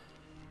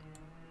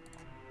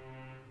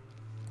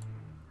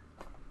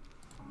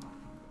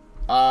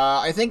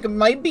 I think it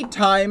might be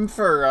time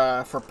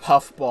for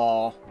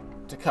Puffball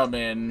to come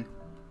in.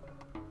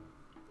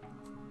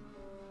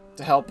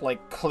 To help,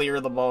 like,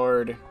 clear the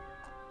board.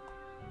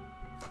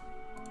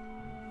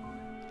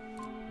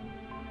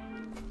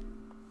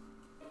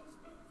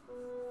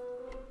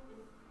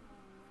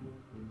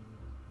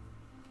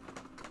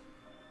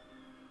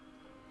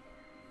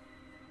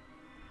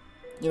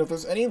 You know, if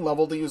there's any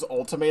level to use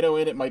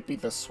Ultimato in, it might be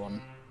this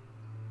one.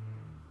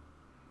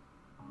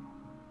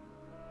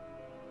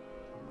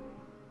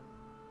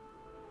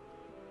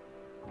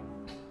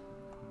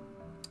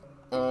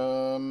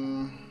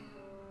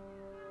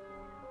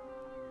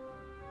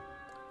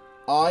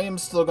 I am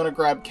still gonna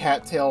grab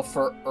Cattail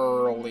for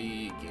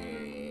early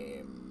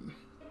game.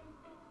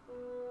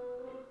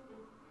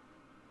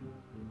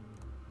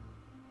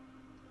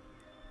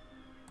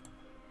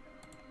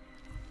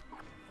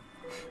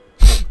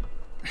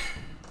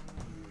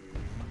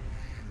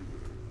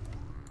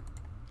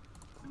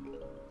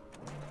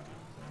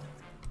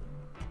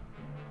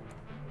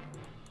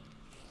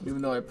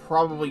 Even though I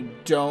probably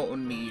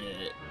don't need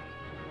it.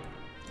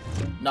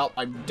 Nope,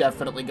 I'm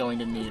definitely going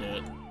to need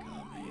it.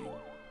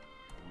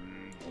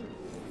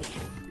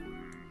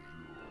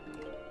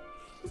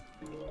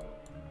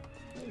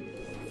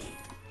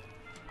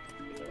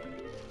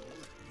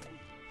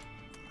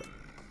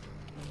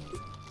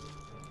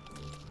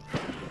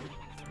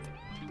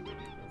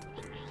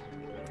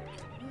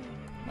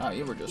 Wow,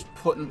 you were just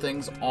putting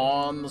things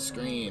on the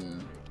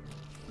screen.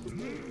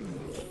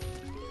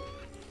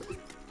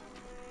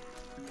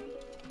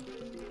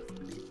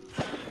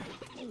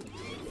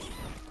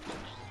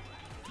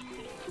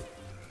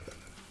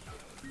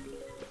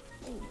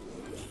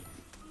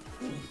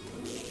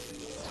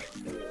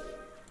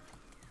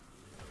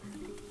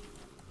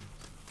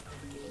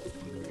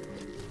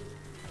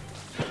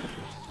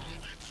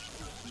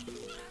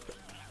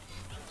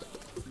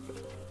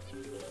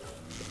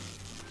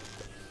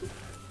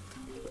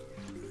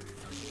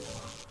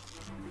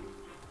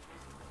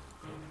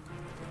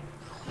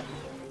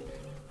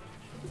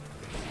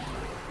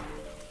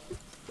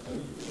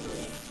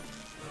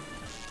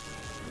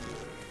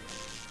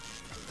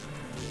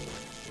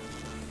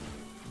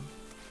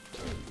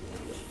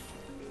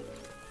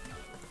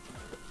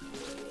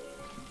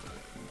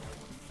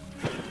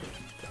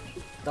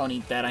 Don't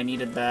eat that, I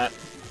needed that.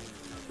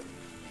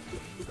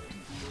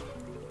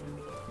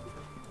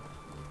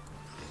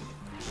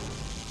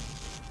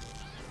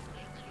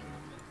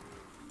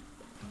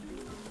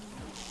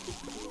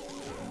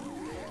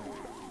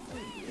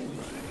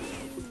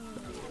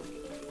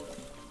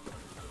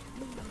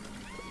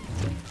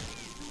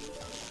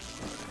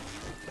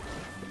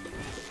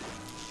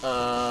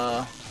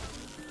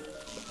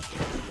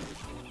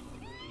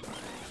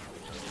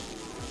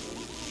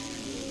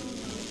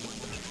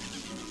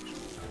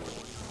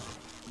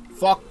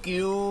 Fuck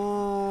you.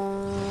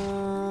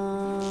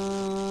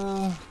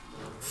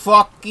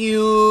 Fuck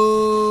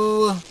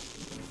you.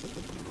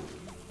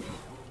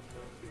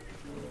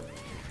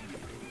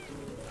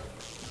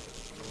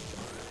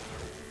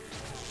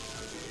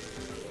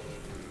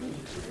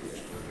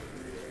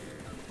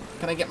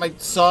 Can I get my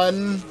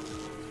son?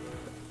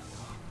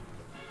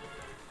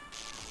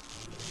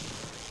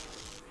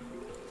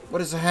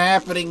 What is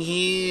happening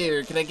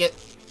here? Can I get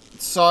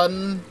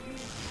son?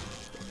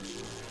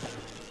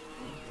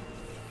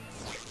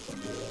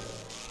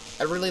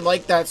 I really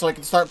like that so I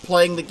can start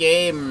playing the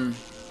game.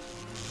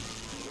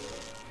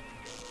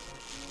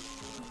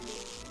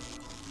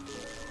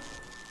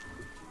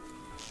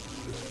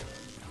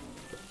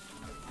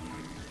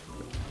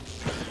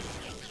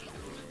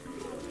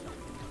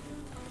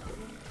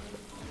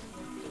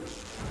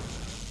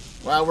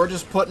 Wow, we're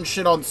just putting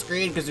shit on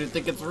screen because you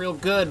think it's real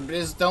good,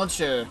 don't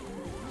you?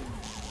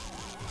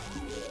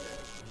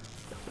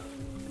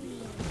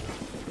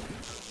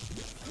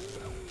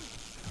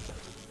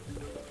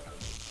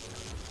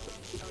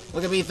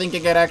 Look at me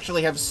thinking I'd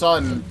actually have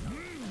sun.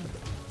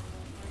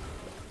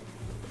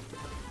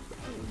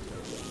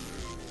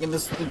 In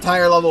this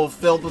entire level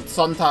filled with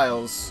sun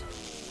tiles.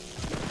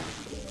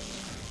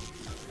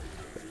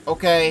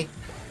 Okay.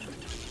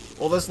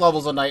 Well, this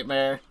level's a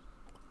nightmare.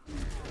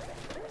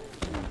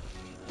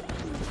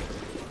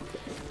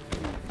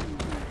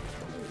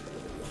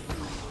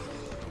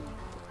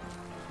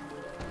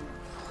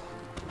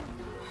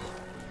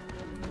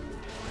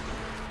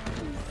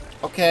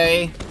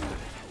 Okay.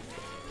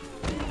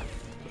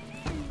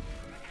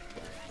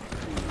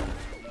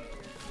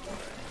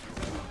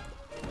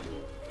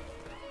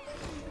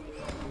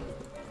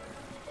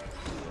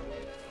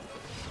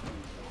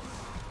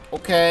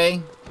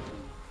 Okay.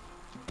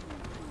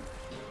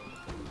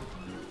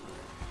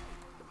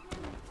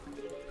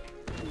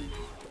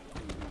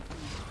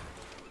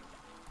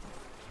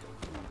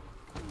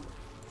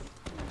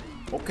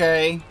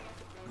 Okay.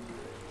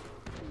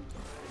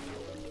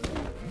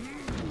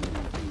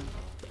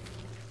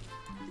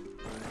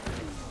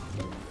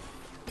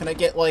 Can I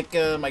get, like,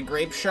 my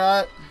grape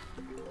shot?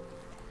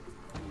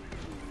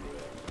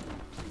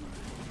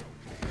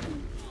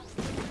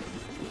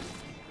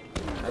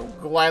 I will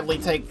gladly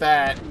take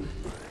that.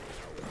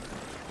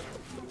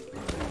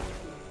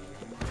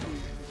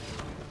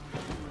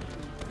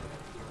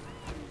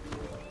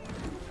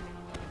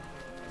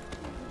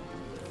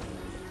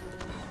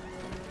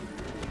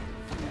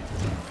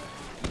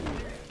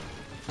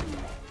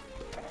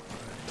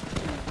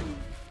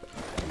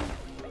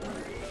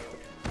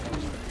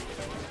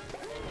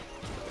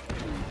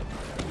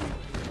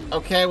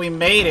 Okay, we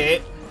made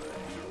it.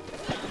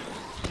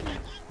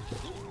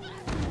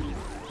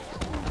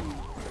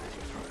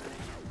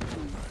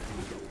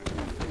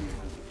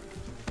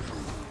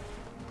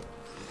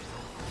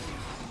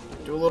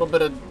 Do a little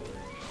bit of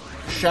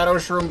Shadow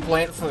Shroom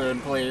plant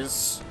food,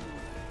 please.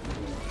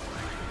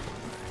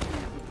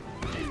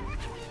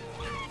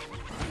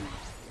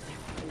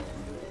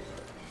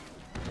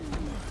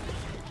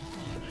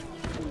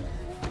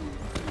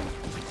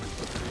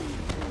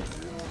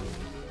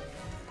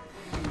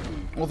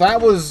 Well,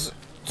 that was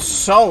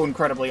so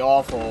incredibly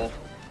awful.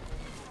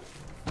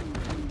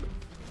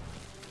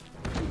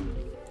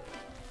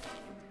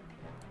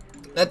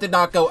 That did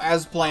not go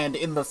as planned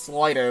in the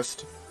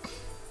slightest.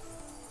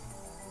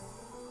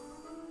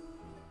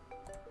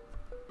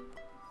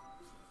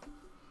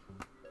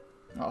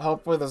 Well,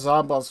 hopefully the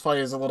Zomboss fight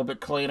is a little bit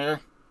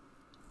cleaner.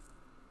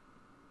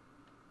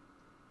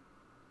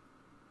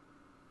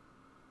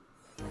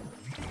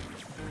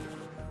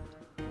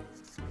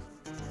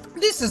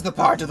 This is the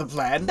part of the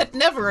plan that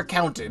never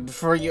accounted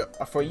for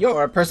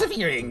your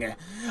persevering.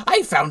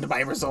 I found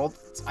my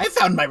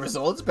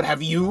results, but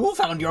have you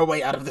found your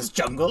way out of this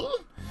jungle?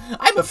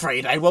 I'm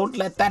afraid I won't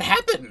let that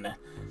happen.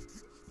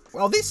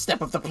 Well, this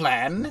step of the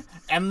plan,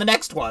 and the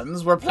next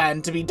ones, were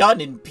planned to be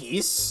done in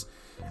peace.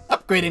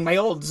 Upgrading my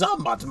old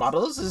Zombot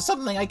models is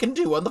something I can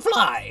do on the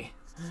fly.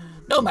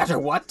 No matter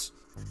what,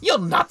 you'll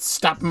not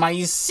stop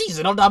my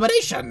seasonal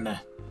domination.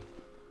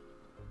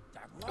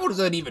 What does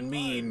that even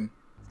mean?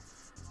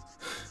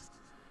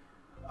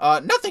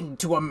 Nothing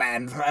to a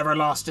man forever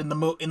lost in the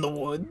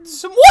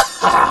woods.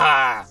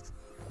 Mwahaha!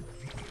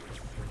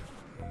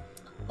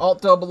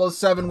 Alt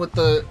 007 with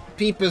the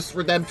Peepus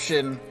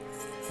redemption.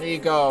 There you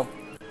go.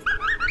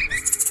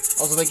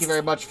 Also, thank you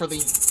very much for the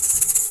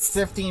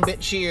 15-bit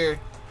cheer.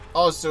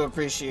 Also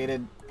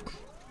appreciated.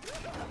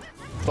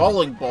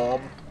 Bowling bulb.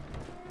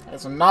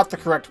 That's not the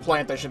correct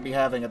plant I should be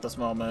having at this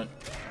moment.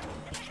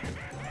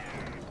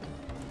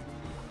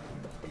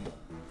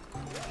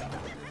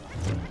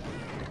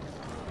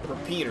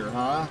 Repeater,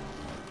 huh?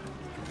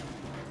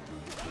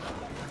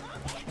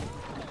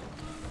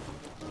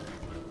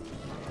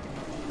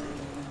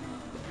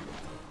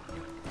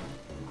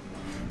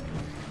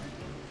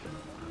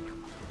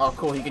 Oh,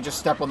 cool. He could just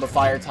step on the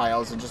fire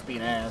tiles and just be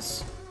an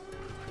ass.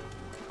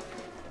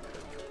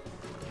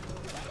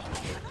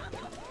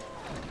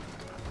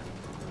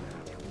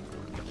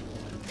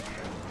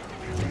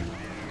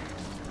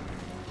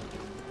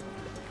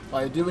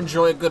 I do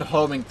enjoy a good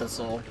homing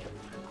thistle.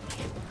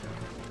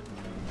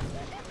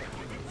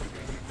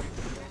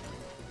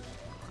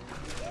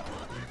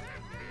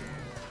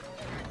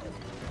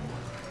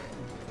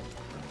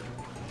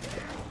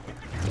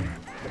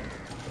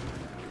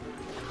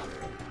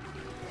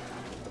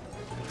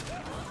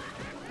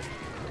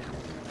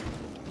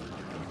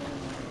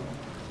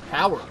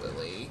 Power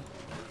Lily.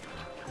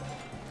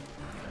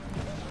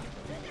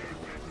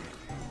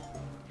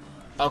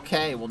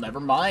 Okay, well, never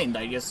mind.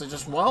 I guess I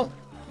just won't,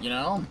 you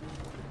know?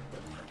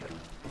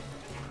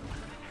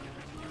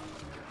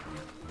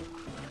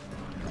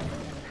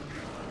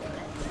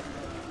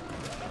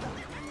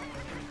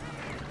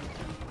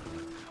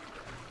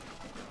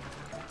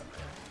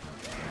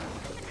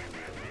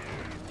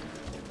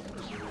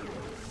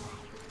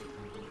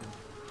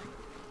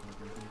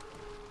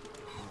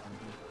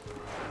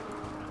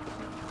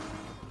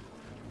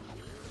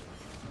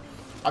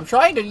 I'm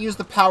trying to use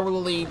the Power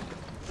Lily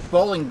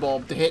bowling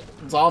bulb to hit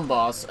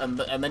Zomboss, and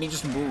then he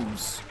just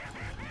moves.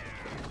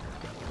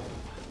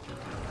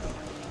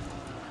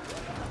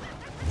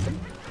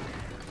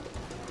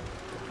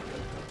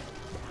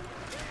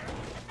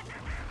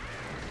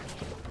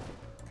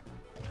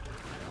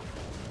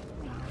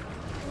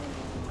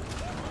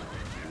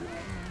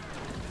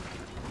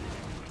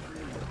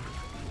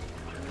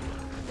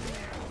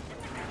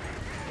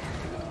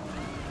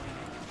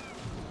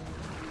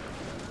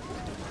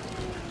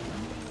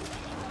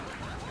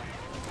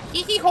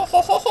 Hee hee ho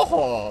ho ho ho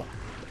ho.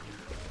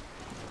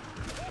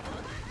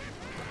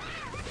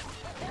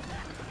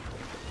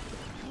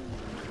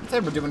 I'd say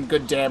we're doing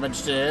good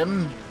damage to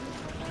him.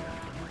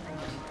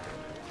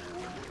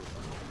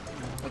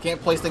 I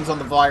can't place things on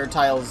the wire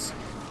tiles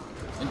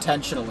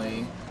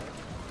intentionally.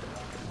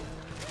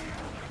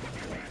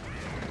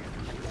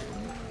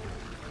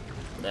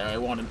 There, I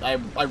wanted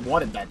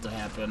that to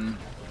happen.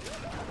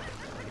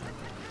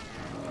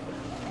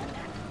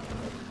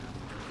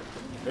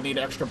 I need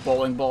an extra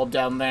bowling ball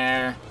down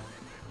there.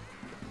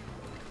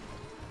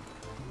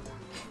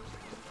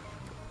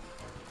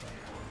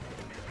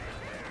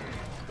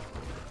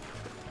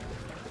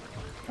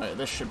 Alright,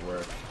 this should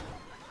work.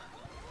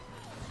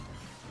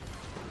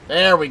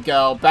 There we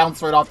go.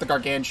 Bounce right off the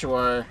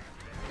Gargantua.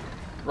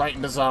 Right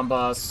into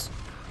Zomboss.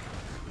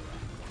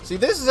 See,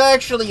 this is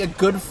actually a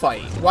good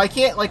fight. Why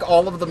can't, like,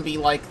 all of them be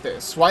like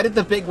this? Why did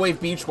the Big Wave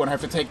Beach one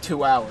have to take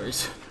 2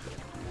 hours?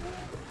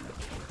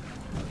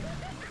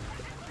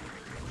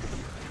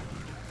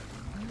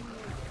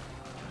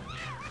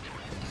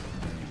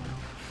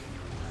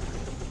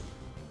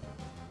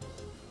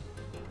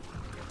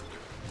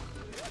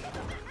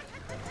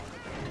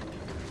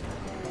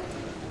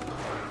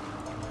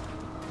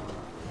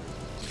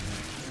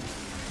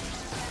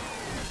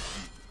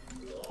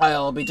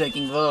 I'll be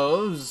taking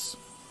those.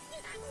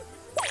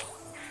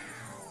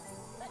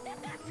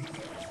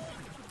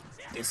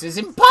 This is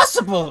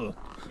impossible!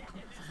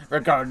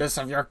 Regardless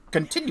of your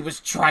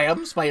continuous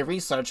triumphs, my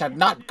research had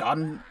not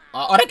gone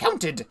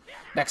unaccounted.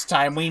 Next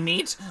time we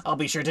meet, I'll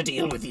be sure to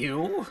deal with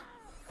you.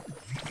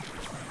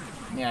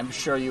 Yeah, I'm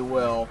sure you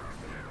will.